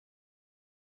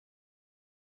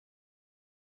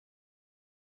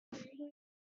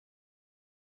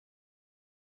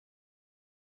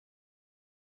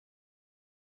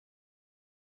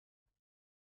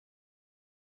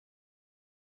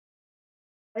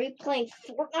 Are you playing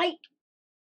Fortnite?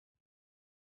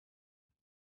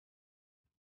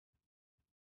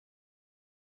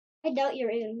 I doubt you're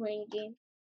even playing a game.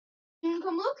 You wanna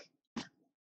come look?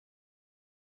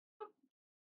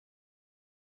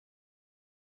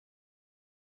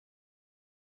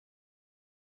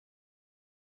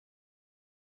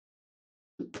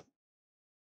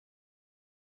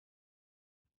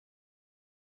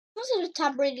 How's it a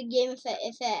top-rated game if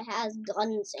it has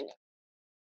guns in it?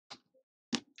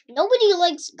 Nobody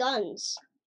likes guns.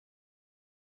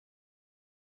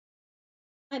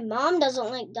 My mom doesn't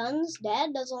like guns.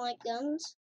 Dad doesn't like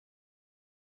guns.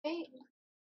 Hey,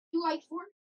 you like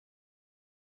Fortnite?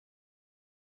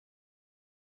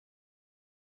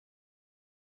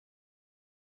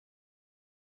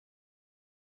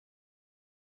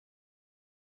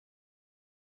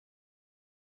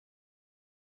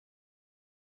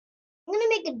 I'm gonna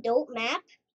make a dope map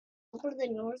for the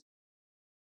north.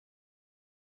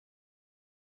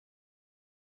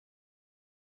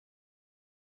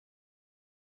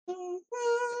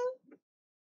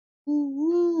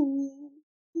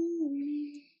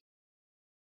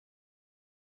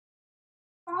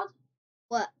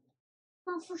 What?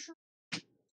 For sure.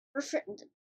 Perfect.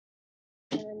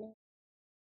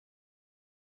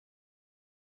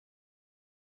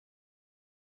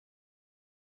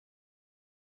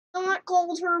 not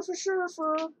called her for sure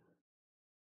for.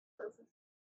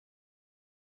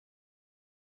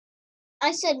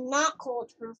 I said not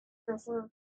called her for.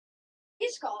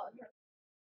 He's called her.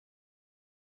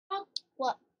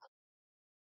 What?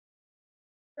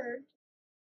 Her.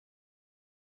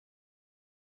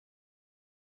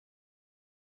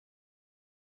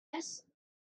 S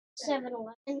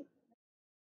 7-Eleven.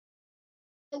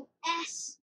 no,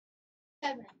 S7.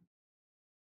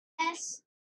 S7.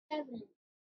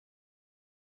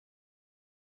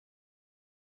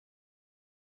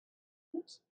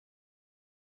 Oops.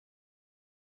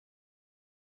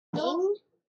 No,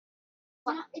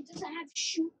 it doesn't have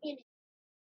shoot in it.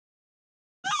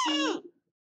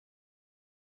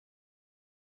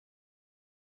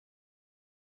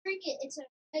 Drink it. It's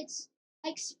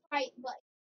like Sprite, but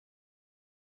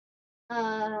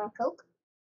Coke.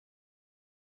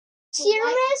 So Sierra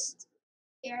what? Mist.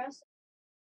 Yes.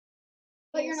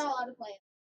 But you're Yes. not allowed to play it.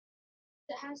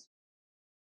 It has.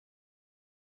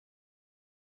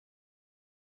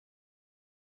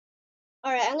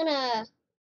 All right, I'm gonna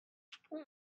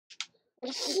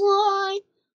fly.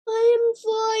 I am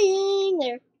flying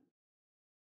there.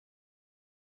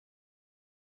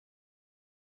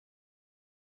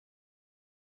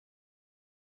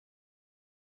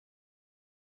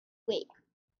 Wait.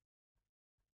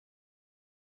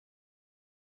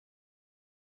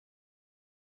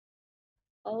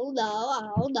 Oh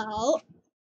no! Oh no!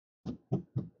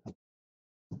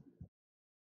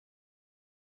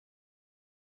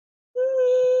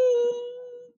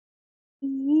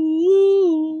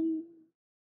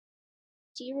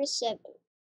 Zero 7.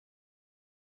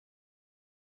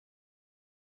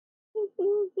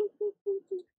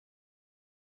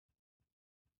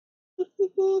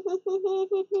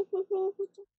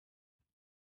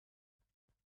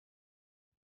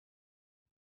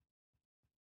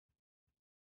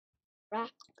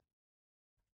 Right.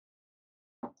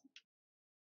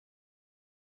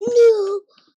 No.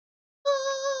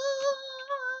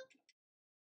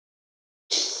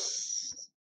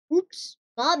 Oops,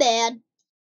 my bad.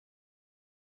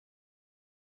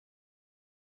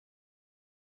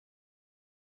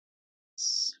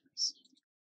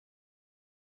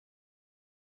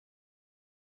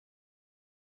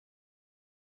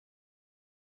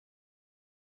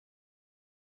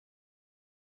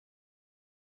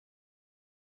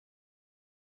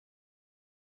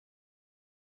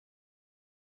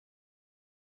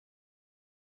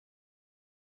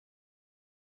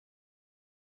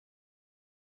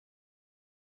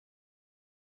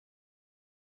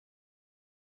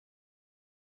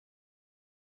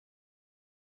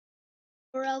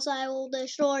 Or else I will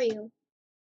destroy you.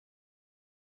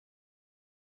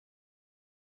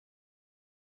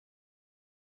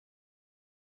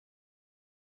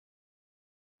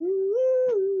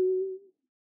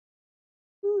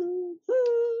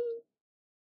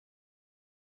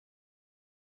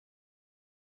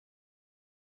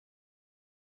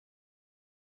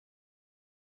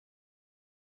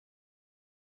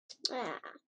 Ah,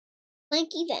 blank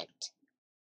event.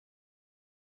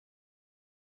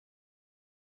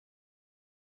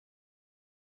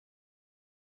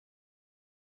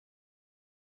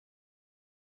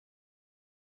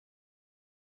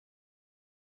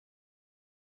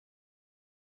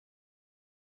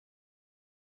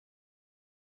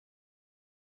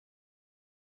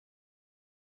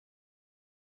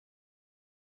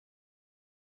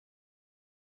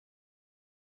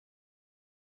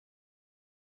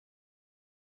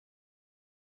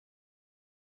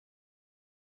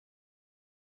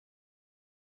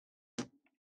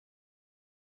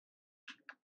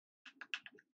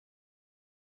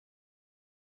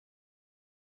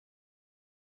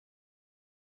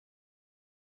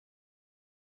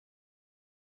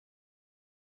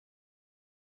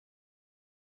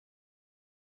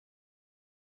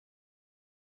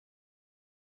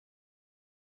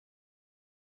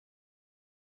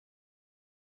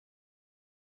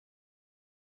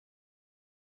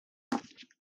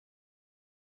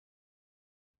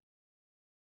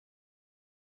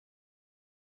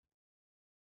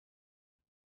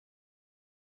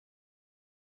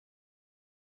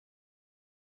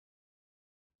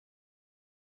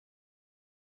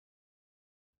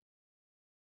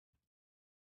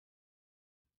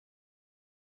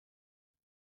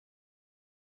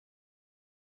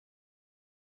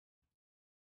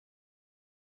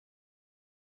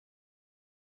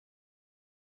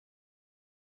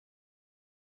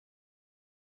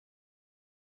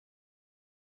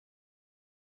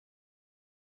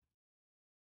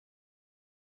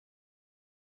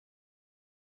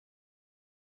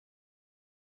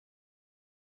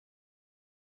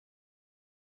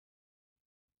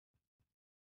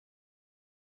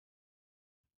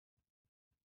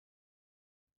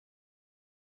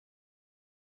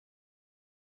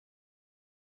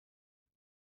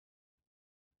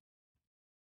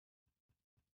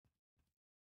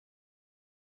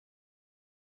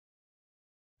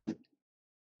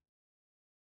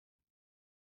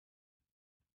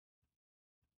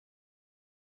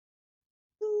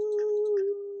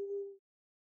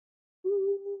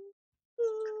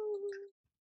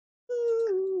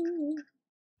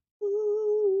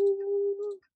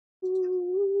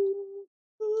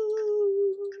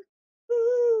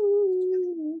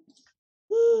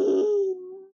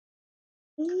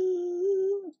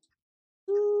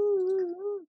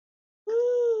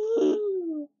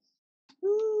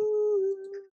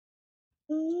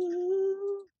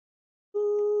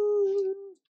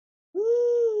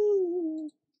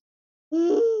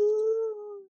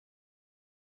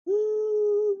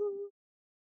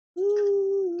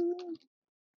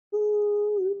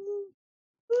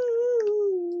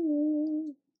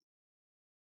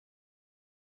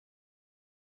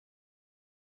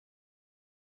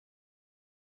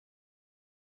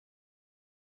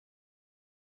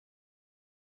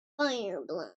 fire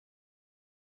blind.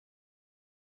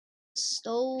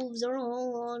 Stoves are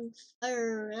all on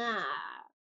fire. Ah.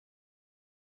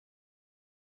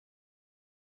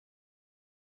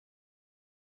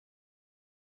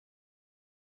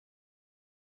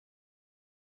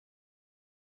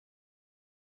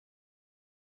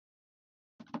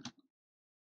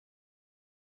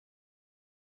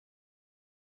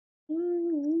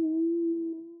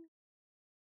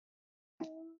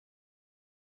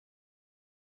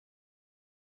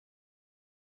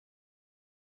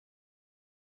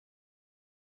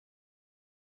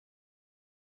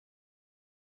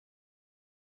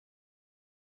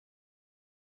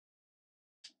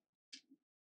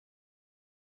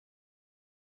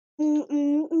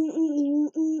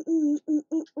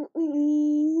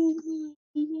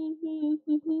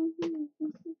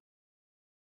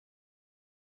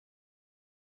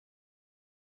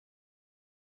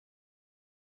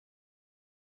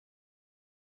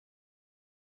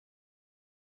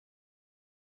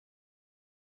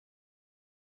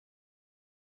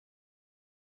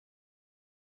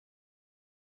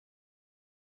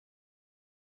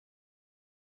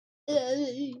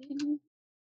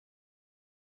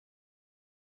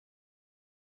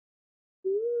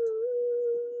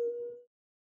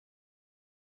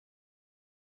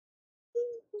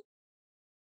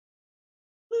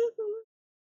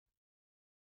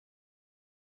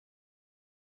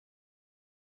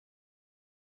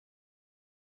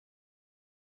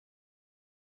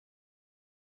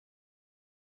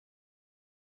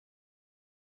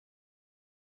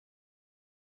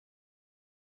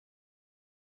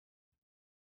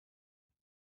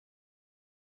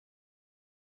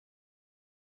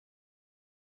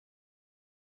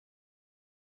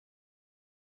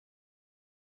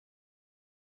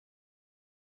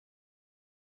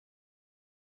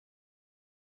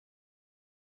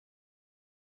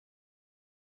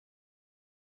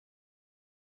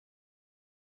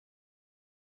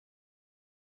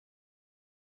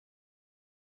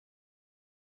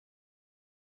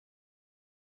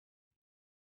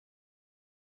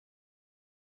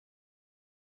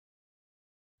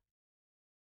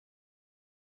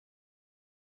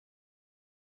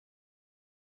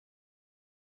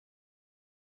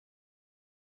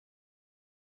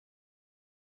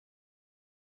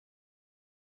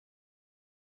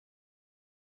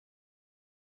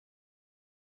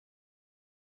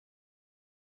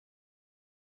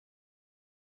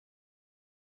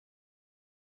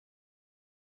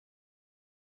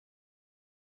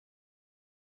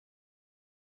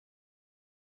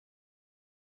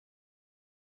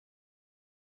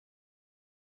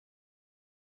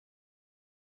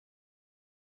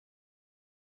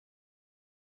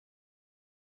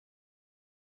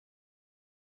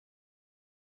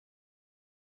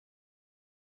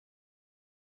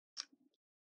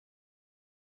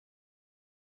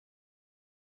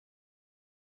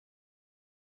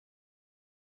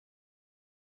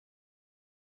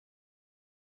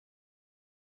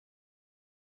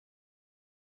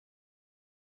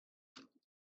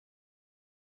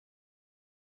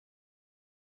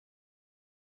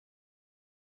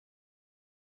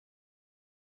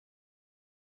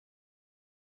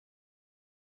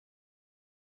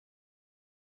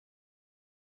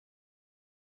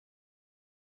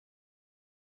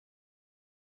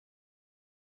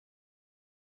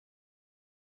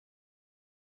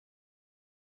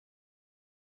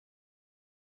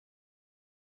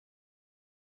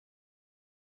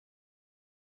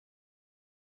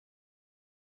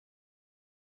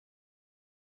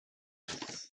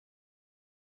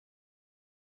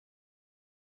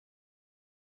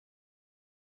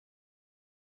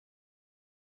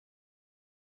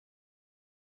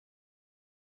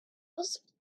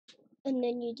 And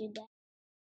then you do that.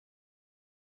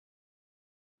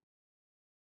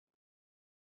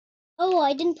 Oh,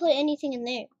 I didn't put anything in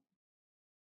there.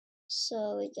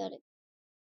 So we got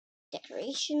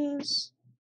decorations.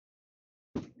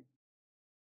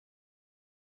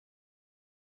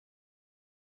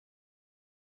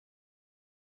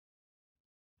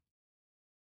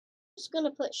 Just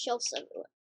gonna put shelves everywhere.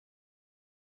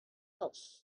 Shelf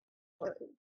or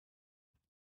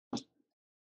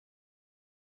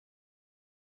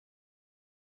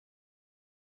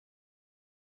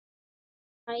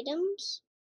items.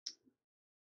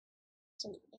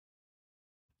 Some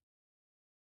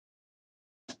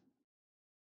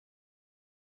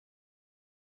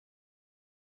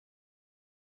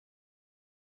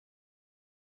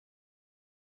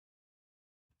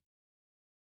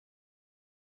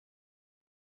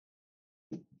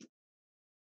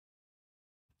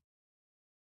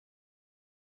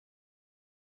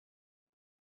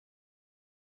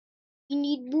You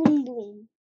need boom boom.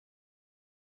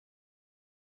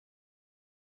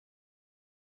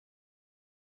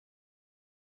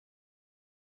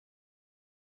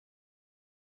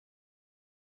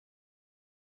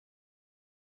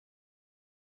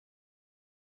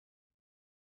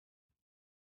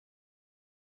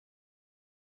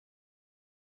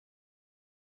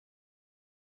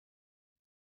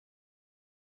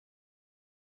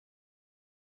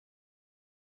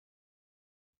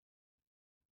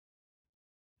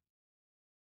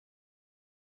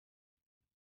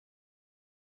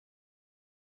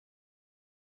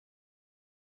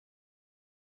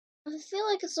 I feel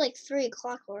like it's like 3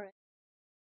 o'clock already.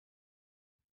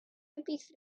 Might be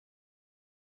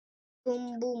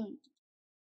boom boom.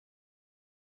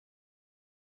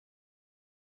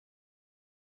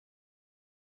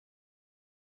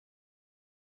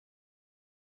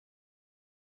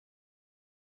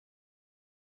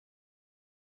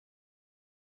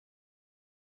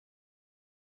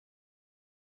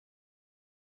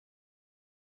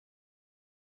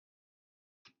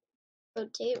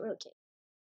 Rotate, rotate.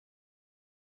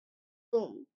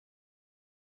 Boom.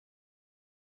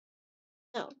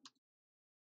 No.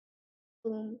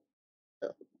 Boom.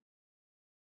 Boom.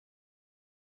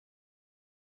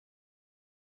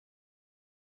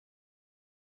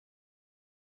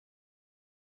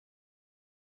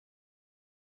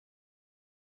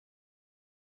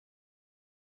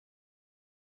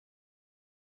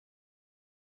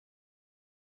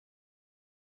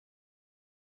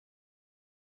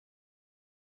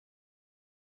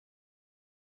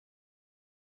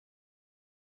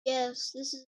 Yes,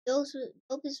 this is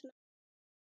dopest.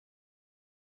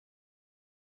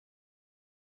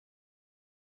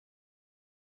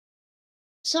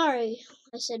 Sorry,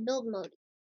 I said build mode.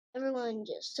 Everyone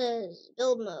just says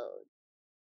build mode.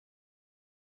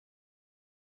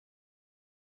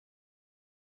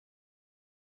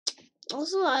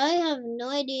 Also, I have no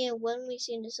idea when we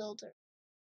seen this altar.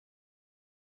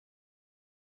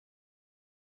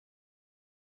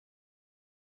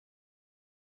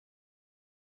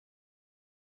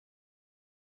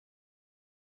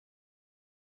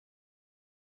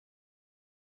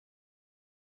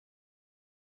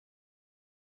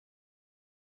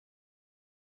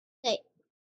 Hey,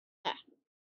 ah,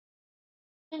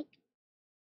 ah,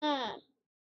 ah.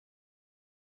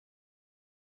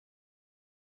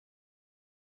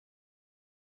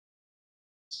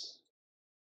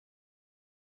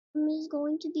 Is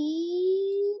going to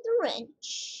be the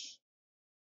wrench.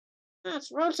 Ah,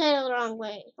 it's rotated the wrong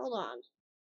way. Hold on.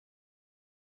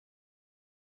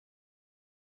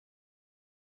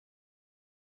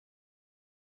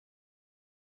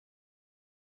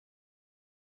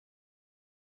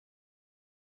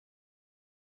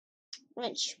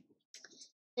 Wrench.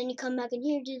 Then you come back in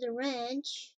here, do the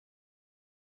wrench.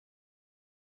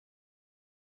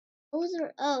 What was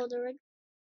there? Oh, the red.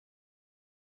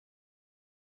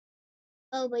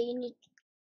 Oh, but you need.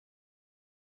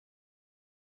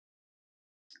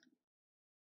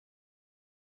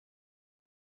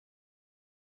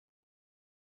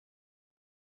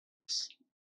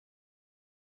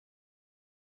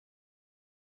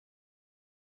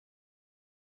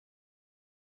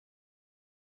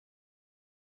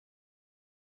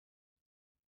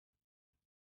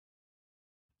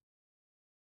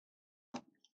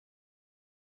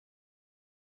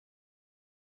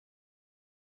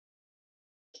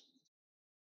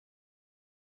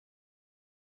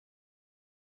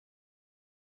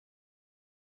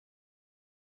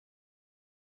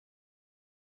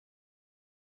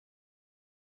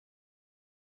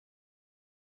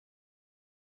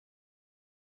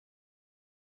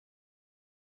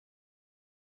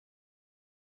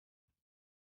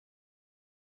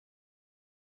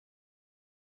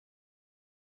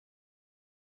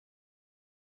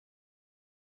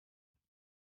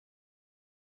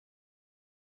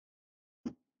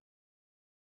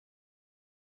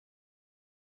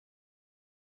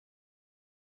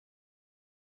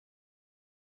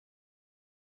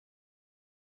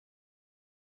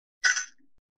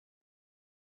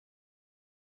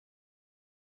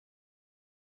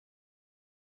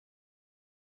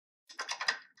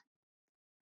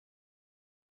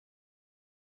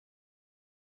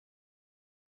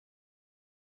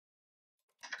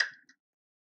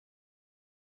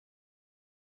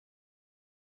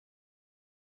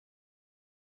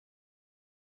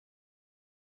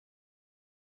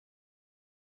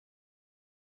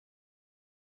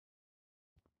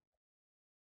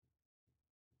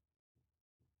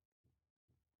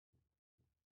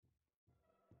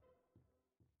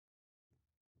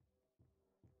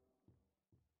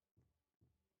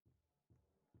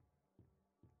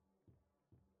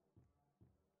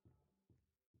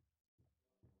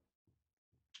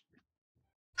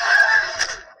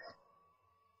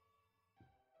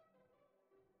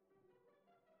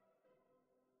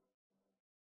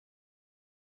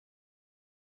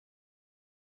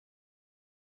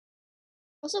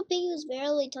 Also, Piggy was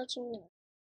barely touching them.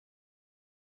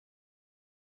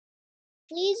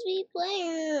 Please be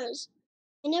players.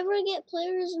 I never get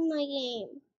players in my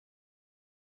game.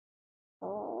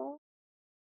 Oh,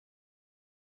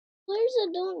 players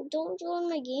that don't join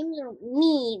my games are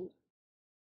mean.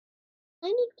 I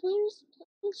need players to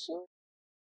play so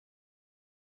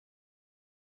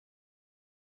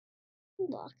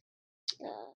block.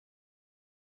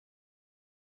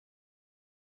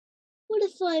 What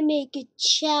if I make a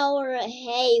shower of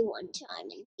hay one time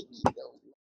and Piggy builds?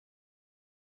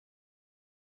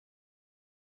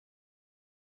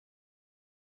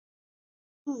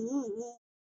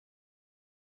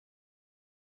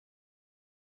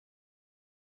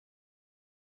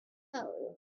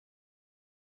 Oh.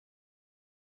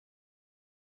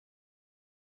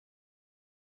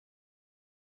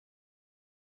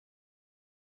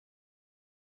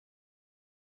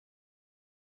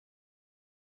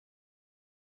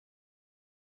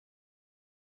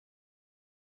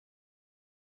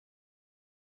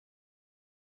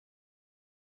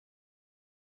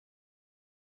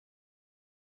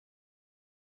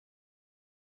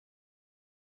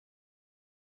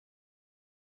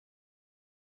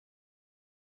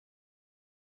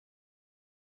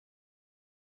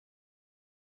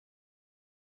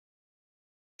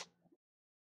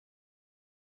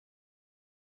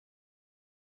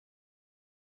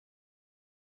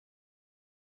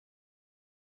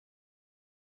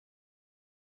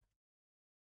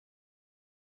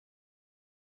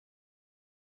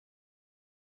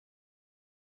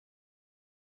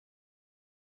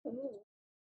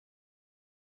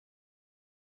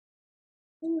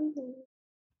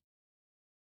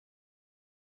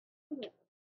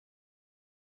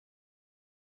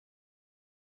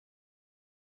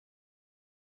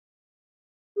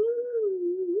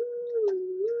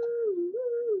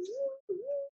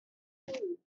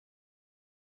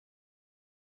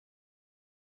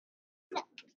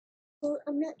 Oh,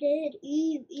 I'm not dead.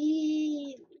 Eve,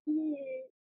 Eve, Eve.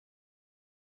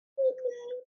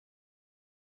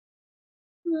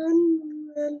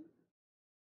 Run, run.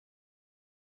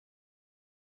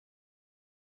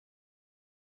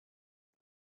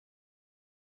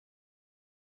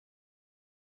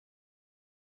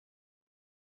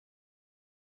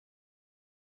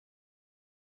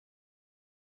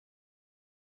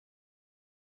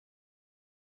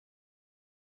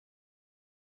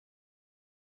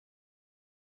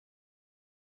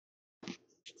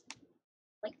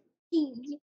 Like,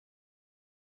 Eve.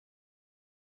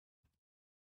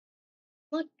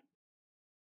 What?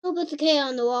 Go put the K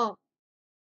on the wall.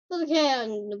 Put the K on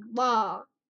the wall.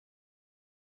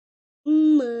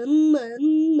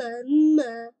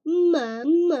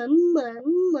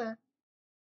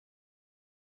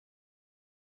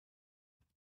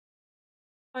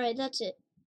 Alright, that's it.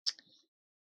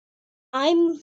 I'm